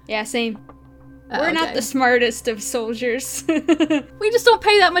 Yeah, same. We're not the smartest of soldiers. We just don't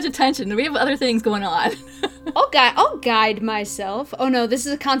pay that much attention. We have other things going on. I'll guide myself. Oh no, this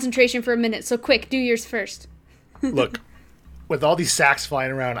is a concentration for a minute, so quick, do yours first. Look, with all these sacks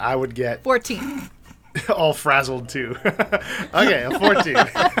flying around, I would get 14. all frazzled too. Okay, a 14.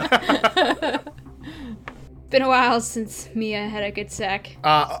 Been a while since Mia had a good sack.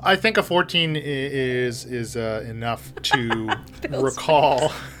 I think a 14 is enough to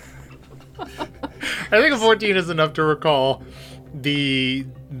recall. I think a 14 is enough to recall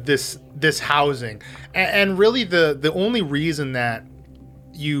this housing, and really the only reason that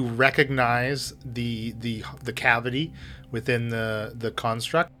you recognize the cavity within the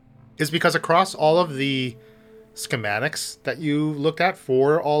construct is because across all of the schematics that you looked at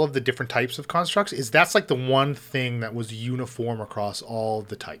for all of the different types of constructs, that's like the one thing that was uniform across all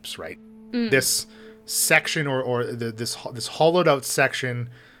the types, right? This section or this hollowed out section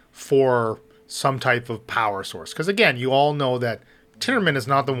for some type of power source. Because again, you all know that Tinnerman is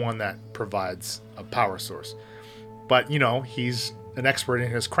not the one that provides a power source. But, he's an expert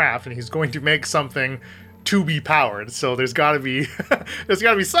in his craft and he's going to make something to be powered. So there's got to be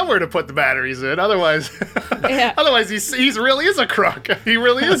somewhere to put the batteries in. Otherwise, otherwise he really is a crook. He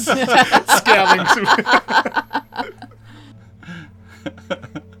really is scamming.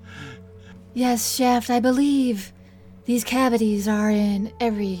 Yes, Shaft, I believe these cavities are in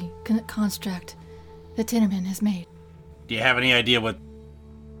every construct that Tinnerman has made. Do you have any idea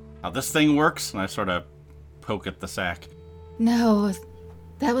how this thing works? And I sort of poke at the sack. No,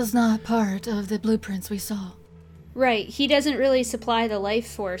 that was not part of the blueprints we saw. Right, he doesn't really supply the life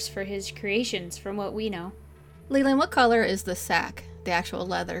force for his creations, from what we know. Leland, what color is the sack, the actual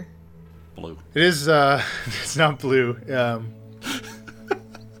leather? Blue. It is. It's not blue.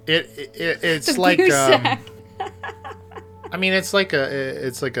 It's like. Sack. I mean, it's like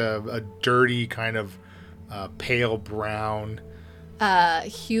a dirty kind of pale brown.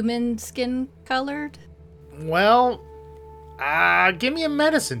 Human skin colored? Well, give me a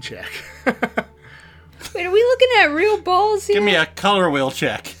medicine check. Wait, are we looking at real balls here? Give me a color wheel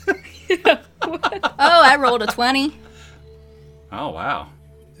check. Oh, I rolled a 20. Oh, wow.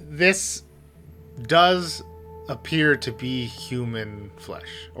 This does appear to be human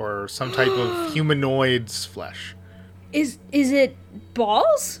flesh or some type of humanoid's flesh. Is it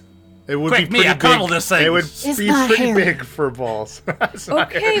balls? It would Quick, be pretty Mia, big. cuddle this thing. It would It's be not pretty hairy. big for balls.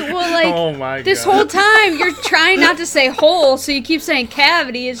 Okay, well, like, oh my this God. whole time you're trying not to say hole, so you keep saying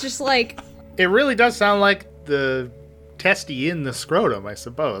cavity. It's just like... It really does sound like the testy in the scrotum, I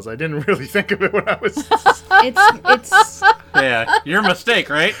suppose. I didn't really think of it when I was... It's Yeah, your mistake,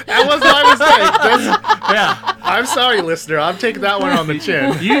 right? That was my mistake. Yeah. I'm sorry, listener. I'm taking that one on the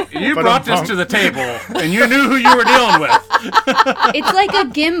chin. You But brought I'm this to the table, and you knew who you were dealing with. It's like a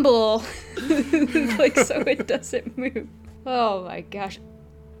gimbal. Like, so it doesn't move. Oh my gosh.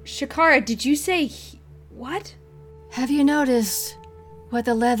 Shakara, did you say... What? Have you noticed what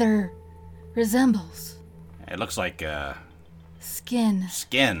the leather resembles It looks like skin.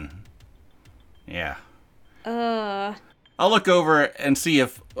 skin. Yeah. Uh, I'll look over and see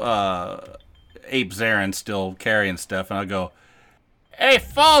if Ape Zaren's still carrying stuff, and I'll go, "Hey,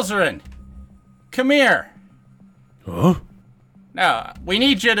 Falzarin, come here. Huh? Now, we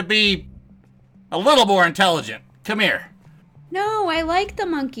need you to be a little more intelligent. Come here." no, I like the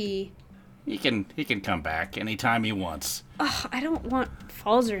monkey. He can come back anytime he wants. Ugh, I don't want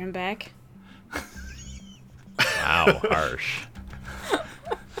Falzarin back. Wow, harsh.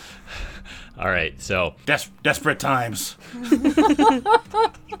 All right, so Desperate times.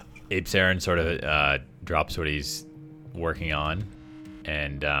 Abe Saren sort of drops what he's working on,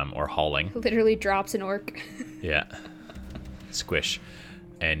 and or hauling. Literally drops an orc. Yeah, squish,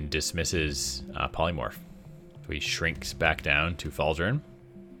 and dismisses polymorph. So he shrinks back down to Falzarin,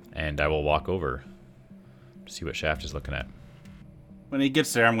 and I will walk over to see what Shaft is looking at. When he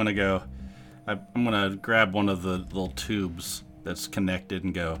gets there, I'm gonna go. I'm gonna grab one of the little tubes that's connected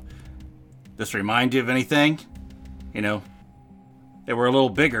and go. This remind you of anything? You know, they were a little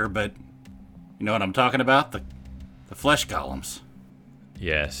bigger, but you know what I'm talking about? The flesh columns.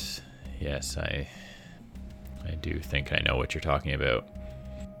 Yes, I do think I know what you're talking about.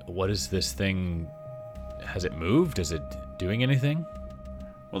 What is this thing? Has it moved? Is it doing anything?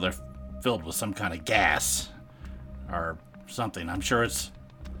 Well, they're filled with some kind of gas or something. I'm sure it's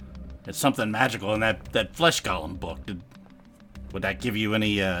something magical in that flesh column book. Would that give you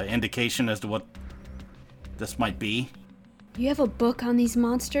any indication as to what this might be? You have a book on these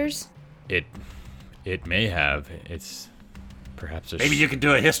monsters? It may have. It's perhaps Maybe you could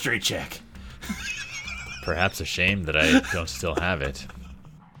do a history check. perhaps a shame that I don't still have it.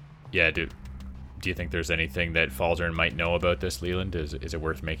 Yeah, do you think there's anything that Falzarin might know about this, Leland? Is it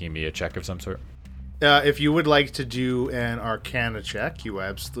worth making me a check of some sort? If you would like to do an Arcana check, you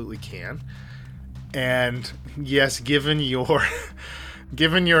absolutely can. And yes, given your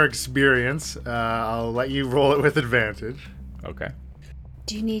experience, I'll let you roll it with advantage. Okay.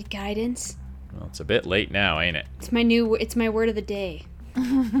 Do you need guidance? Well, it's a bit late now, ain't it? It's my word of the day.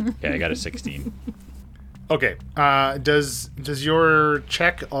 Okay, I got a 16. Okay. Does your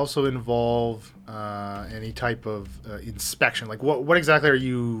check also involve any type of inspection? Like what exactly are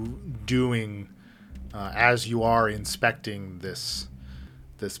you doing as you are inspecting this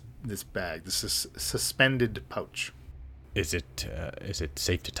bag, this suspended pouch? Is it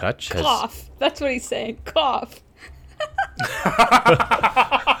safe to touch? Cough. That's what he's saying. Cough.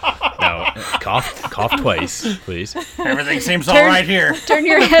 No, cough twice, please. Everything seems all right here. Turn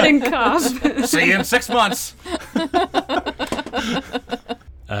your head and cough. See you in 6 months.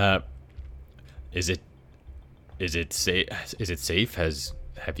 Is it safe? Is it safe? Has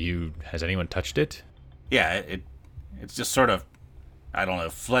anyone touched it? Yeah, it's just sort of, I don't know,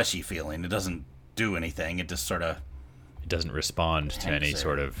 fleshy feeling. It doesn't do anything. It just sort of... It doesn't respond to Hangs any there.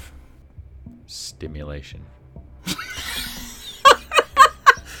 sort of stimulation.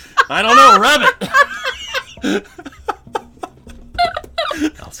 I don't know, rub it.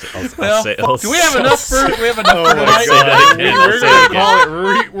 I'll say. Do we have enough for tonight? that again. I'll say it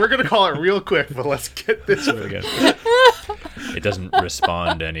again. We're gonna call it real quick, but let's get this Do it again. It doesn't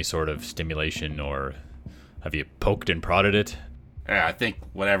respond to any sort of stimulation, or have you poked and prodded it? Yeah, I think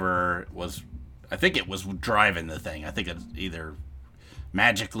it was driving the thing. I think it's either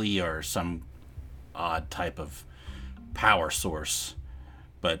magically or some odd type of power source,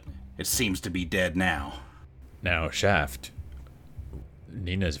 but it seems to be dead now. Now, Shaft,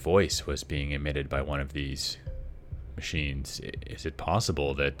 Nina's voice was being emitted by one of these machines. Is it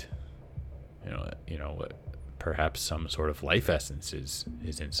possible that, perhaps some sort of life essence is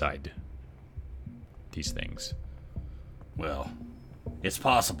inside these things? Well, it's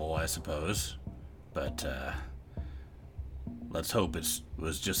possible, I suppose, but let's hope it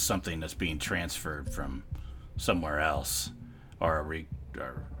was just something that's being transferred from somewhere else, or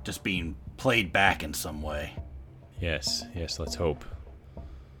just being played back in some way. Yes, let's hope.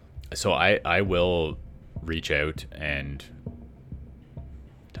 So I will reach out and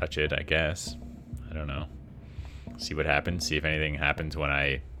touch it, I guess. I don't know. See what happens. See if anything happens when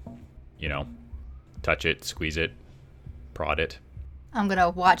I, touch it, squeeze it, prod it. I'm gonna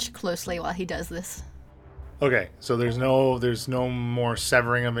watch closely while he does this. Okay, so there's no more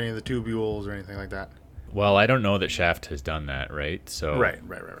severing of any of the tubules or anything like that. Well, I don't know that Shaft has done that, right? So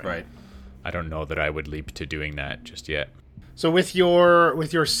Right. I don't know that I would leap to doing that just yet. So with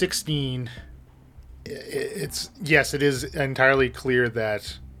your 16, it is entirely clear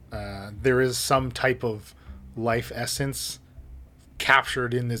that there is some type of life essence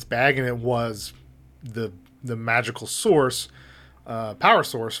captured in this bag, and it was the magical source power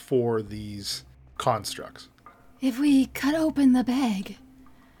source for these constructs. If we cut open the bag,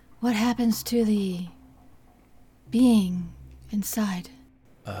 what happens to the being inside?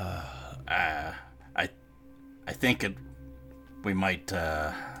 I think we might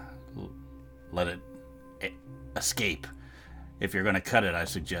let it escape. If you're going to cut it, I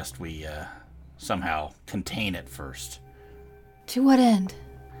suggest we somehow contain it first. To what end?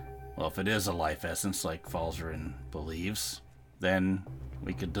 Well, if it is a life essence, like Falzarin believes, then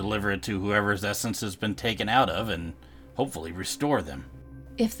we could deliver it to whoever's essence has been taken out of and hopefully restore them.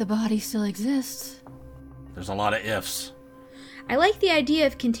 If the body still exists. There's a lot of ifs. I like the idea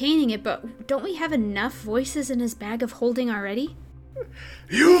of containing it, but don't we have enough voices in his bag of holding already?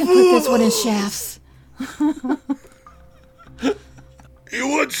 You Put this one in shafts. You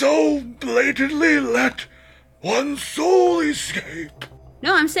would so blatantly let one soul escape.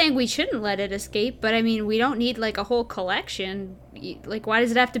 No, I'm saying we shouldn't let it escape, but I mean, we don't need like a whole collection. Like, why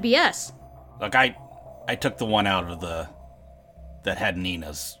does it have to be us? Look, I took the one out of that had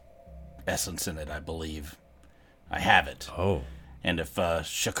Nina's essence in it, I believe. I have it. Oh. And if,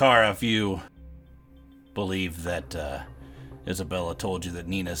 Shakara, if you believe that, Isabella told you that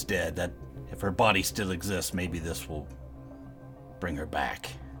Nina's dead, that if her body still exists, maybe this will bring her back.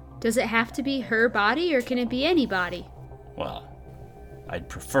 Does it have to be her body, or can it be any body? Well, I'd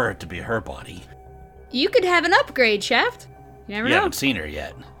prefer it to be her body. You could have an upgrade, Shaft. You never You know. haven't seen her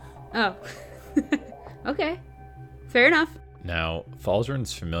yet. Oh. Okay. Fair enough. Now,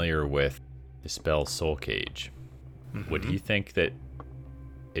 Falzarin's familiar with the spell Soul Cage. Would he think that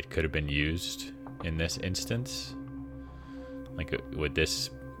it could have been used in this instance? Like, would this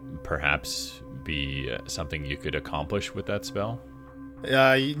perhaps be something you could accomplish with that spell?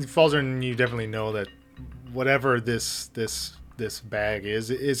 Falzarin, you definitely know that whatever this bag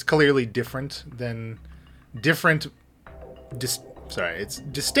is clearly different than it's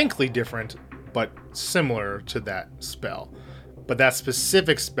distinctly different, but similar to that spell. But that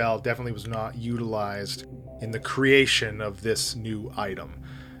specific spell definitely was not utilized in the creation of this new item.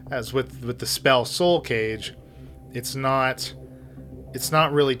 As with the spell Soul Cage, it's not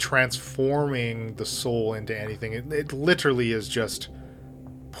really transforming the soul into anything. It literally is just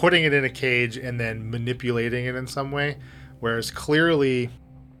putting it in a cage and then manipulating it in some way. Whereas clearly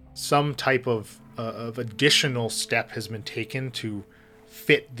some type of additional step has been taken to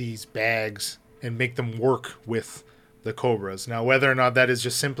fit these bags and make them work with the cobras. Now, whether or not that is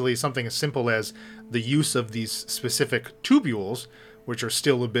just simply something as simple as the use of these specific tubules, which are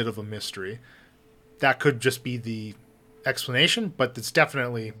still a bit of a mystery, that could just be the explanation, but it's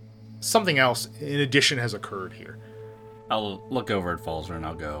definitely something else in addition has occurred here. I'll look over at Falzer and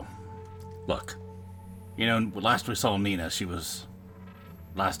I'll go, look, you know, last we saw Nina,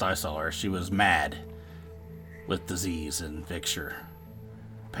 last I saw her, she was mad with disease and Victor.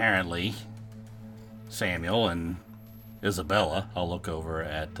 Apparently, Samuel and Isabella, I'll look over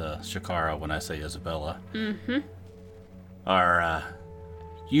at Shakara when I say Isabella, are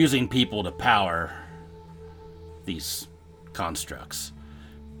using people to power these constructs.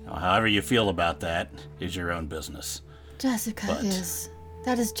 Now, however you feel about that is your own business.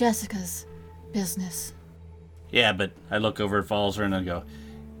 That is Jessica's business. Yeah, but I look over at Falzer and I go,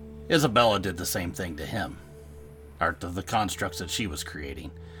 Isabella did the same thing to him. Or to the constructs that she was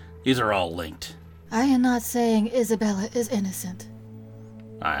creating. These are all linked. I am not saying Isabella is innocent.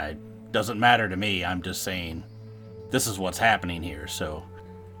 Doesn't matter to me. I'm just saying this is what's happening here, so...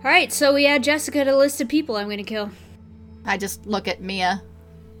 Alright, so we add Jessica to the list of people I'm gonna kill. I just look at Mia.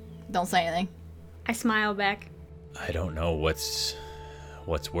 Don't say anything. I smile back. I don't know what's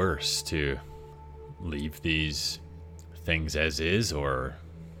worse, to leave these things as is or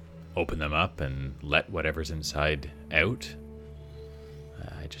open them up and let whatever's inside out.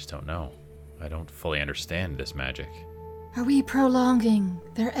 I just don't know. I don't fully understand this magic. Are we prolonging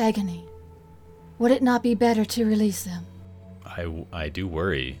their agony? Would it not be better to release them? I do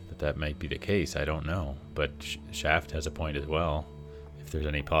worry that might be the case. I don't know. But Shaft has a point as well. If there's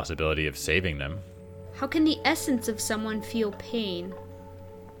any possibility of saving them. How can the essence of someone feel pain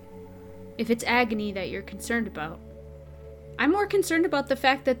if it's agony that you're concerned about? I'm more concerned about the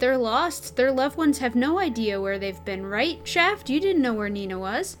fact that they're lost. Their loved ones have no idea where they've been, right? Shaft, you didn't know where Nina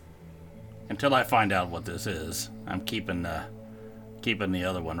was. Until I find out what this is, I'm keeping the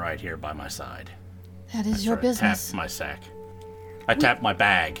other one right here by my side. That is your business. Tap my sack. I tap my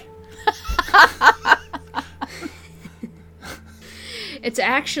bag. It's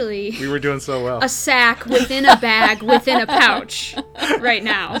actually We were doing so well. a sack within a bag within a pouch right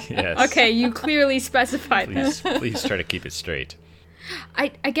now. Yes. Okay, you clearly specified that. Please try to keep it straight. I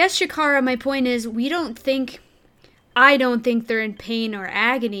guess, Shakara, my point is we don't think I don't think they're in pain or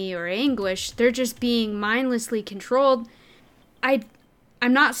agony or anguish. They're just being mindlessly controlled. I'm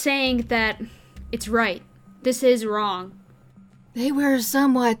not saying that it's right. This is wrong. They were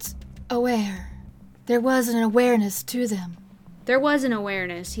somewhat aware. There was an awareness to them. There was an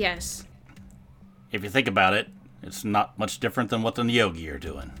awareness, yes. If you think about it, it's not much different than what the Yogi are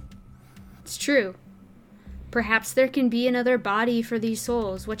doing. It's true. Perhaps there can be another body for these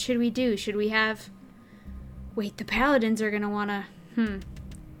souls. What should we do? Should we have... Wait, the paladins are gonna wanna...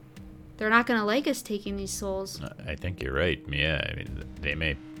 They're not gonna like us taking these souls. I think you're right, Mia. I mean, they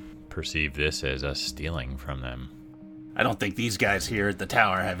may perceive this as us stealing from them. I don't think these guys here at the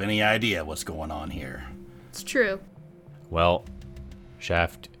tower have any idea what's going on here. It's true. Well,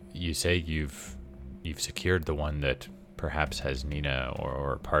 Shaft, you say you've secured the one that perhaps has Nina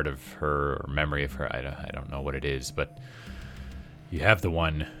or part of her or memory of her. I don't know what it is, but you have the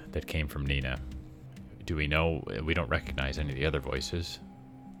one that came from Nina. Do we know? We don't recognize any of the other voices.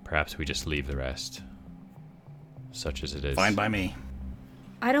 Perhaps we just leave the rest, such as it is. Fine by me.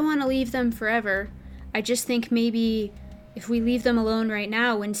 I don't want to leave them forever. I just think maybe if we leave them alone right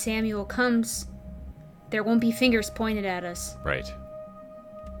now, when Samuel comes, there won't be fingers pointed at us. Right.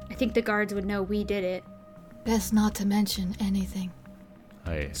 I think the guards would know we did it. Best not to mention anything.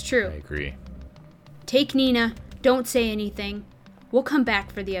 It's true. I agree. Take Nina. Don't say anything. We'll come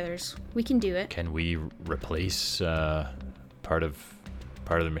back for the others. We can do it. Can we replace part of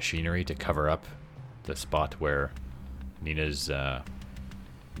the machinery to cover up the spot where Nina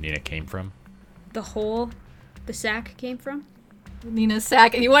came from? The hole the sack came from? Nina's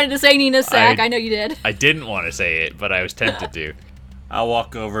sack. You wanted to say Nina's sack. I know you did. I didn't want to say it, but I was tempted to. I'll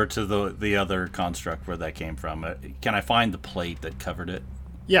walk over to the other construct where that came from. Can I find the plate that covered it?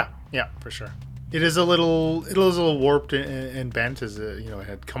 Yeah, for sure. It is a little warped and bent as it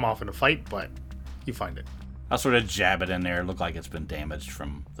had come off in a fight, but you find it. I'll sort of jab it in there. Look like it's been damaged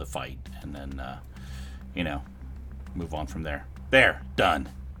from the fight, and then move on from there. There, done.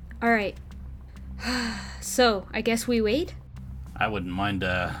 All right. So, I guess we wait? I wouldn't mind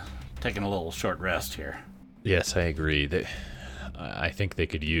taking a little short rest here. Yes, I agree. I think they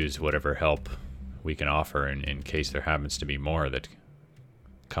could use whatever help we can offer in case there happens to be more that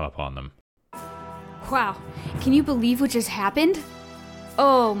come upon them. Wow. Can you believe what just happened?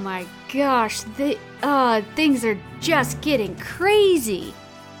 Oh my gosh. Things are just getting crazy.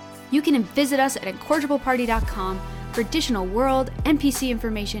 You can visit us at incorrigibleparty.com for additional world NPC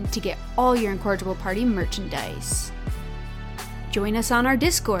information to get all your Incorrigible Party merchandise. Join us on our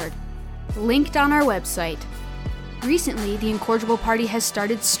Discord, linked on our website. Recently, the Incorrigible Party has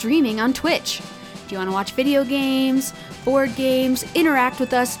started streaming on Twitch. Do you want to watch video games, board games, interact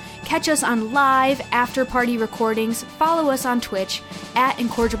with us, catch us on live after-party recordings, follow us on Twitch at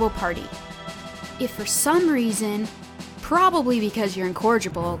Incorrigible Party. If for some reason, probably because you're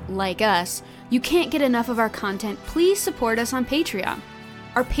incorrigible, like us, you can't get enough of our content, please support us on Patreon.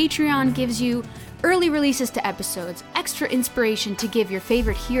 Our Patreon gives you early releases to episodes, extra inspiration to give your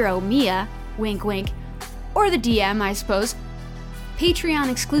favorite hero, Mia, wink wink, or the DM, I suppose. Patreon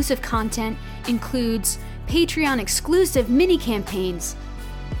exclusive content includes Patreon exclusive mini campaigns.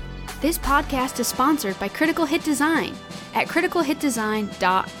 This podcast is sponsored by Critical Hit Design at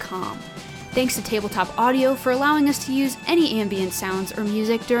criticalhitdesign.com. Thanks to Tabletop Audio for allowing us to use any ambient sounds or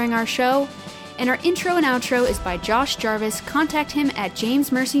music during our show. And our intro and outro is by Josh Jarvis. Contact him at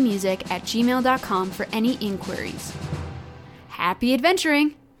jamesmercymusic@gmail.com for any inquiries. Happy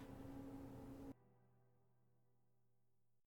adventuring!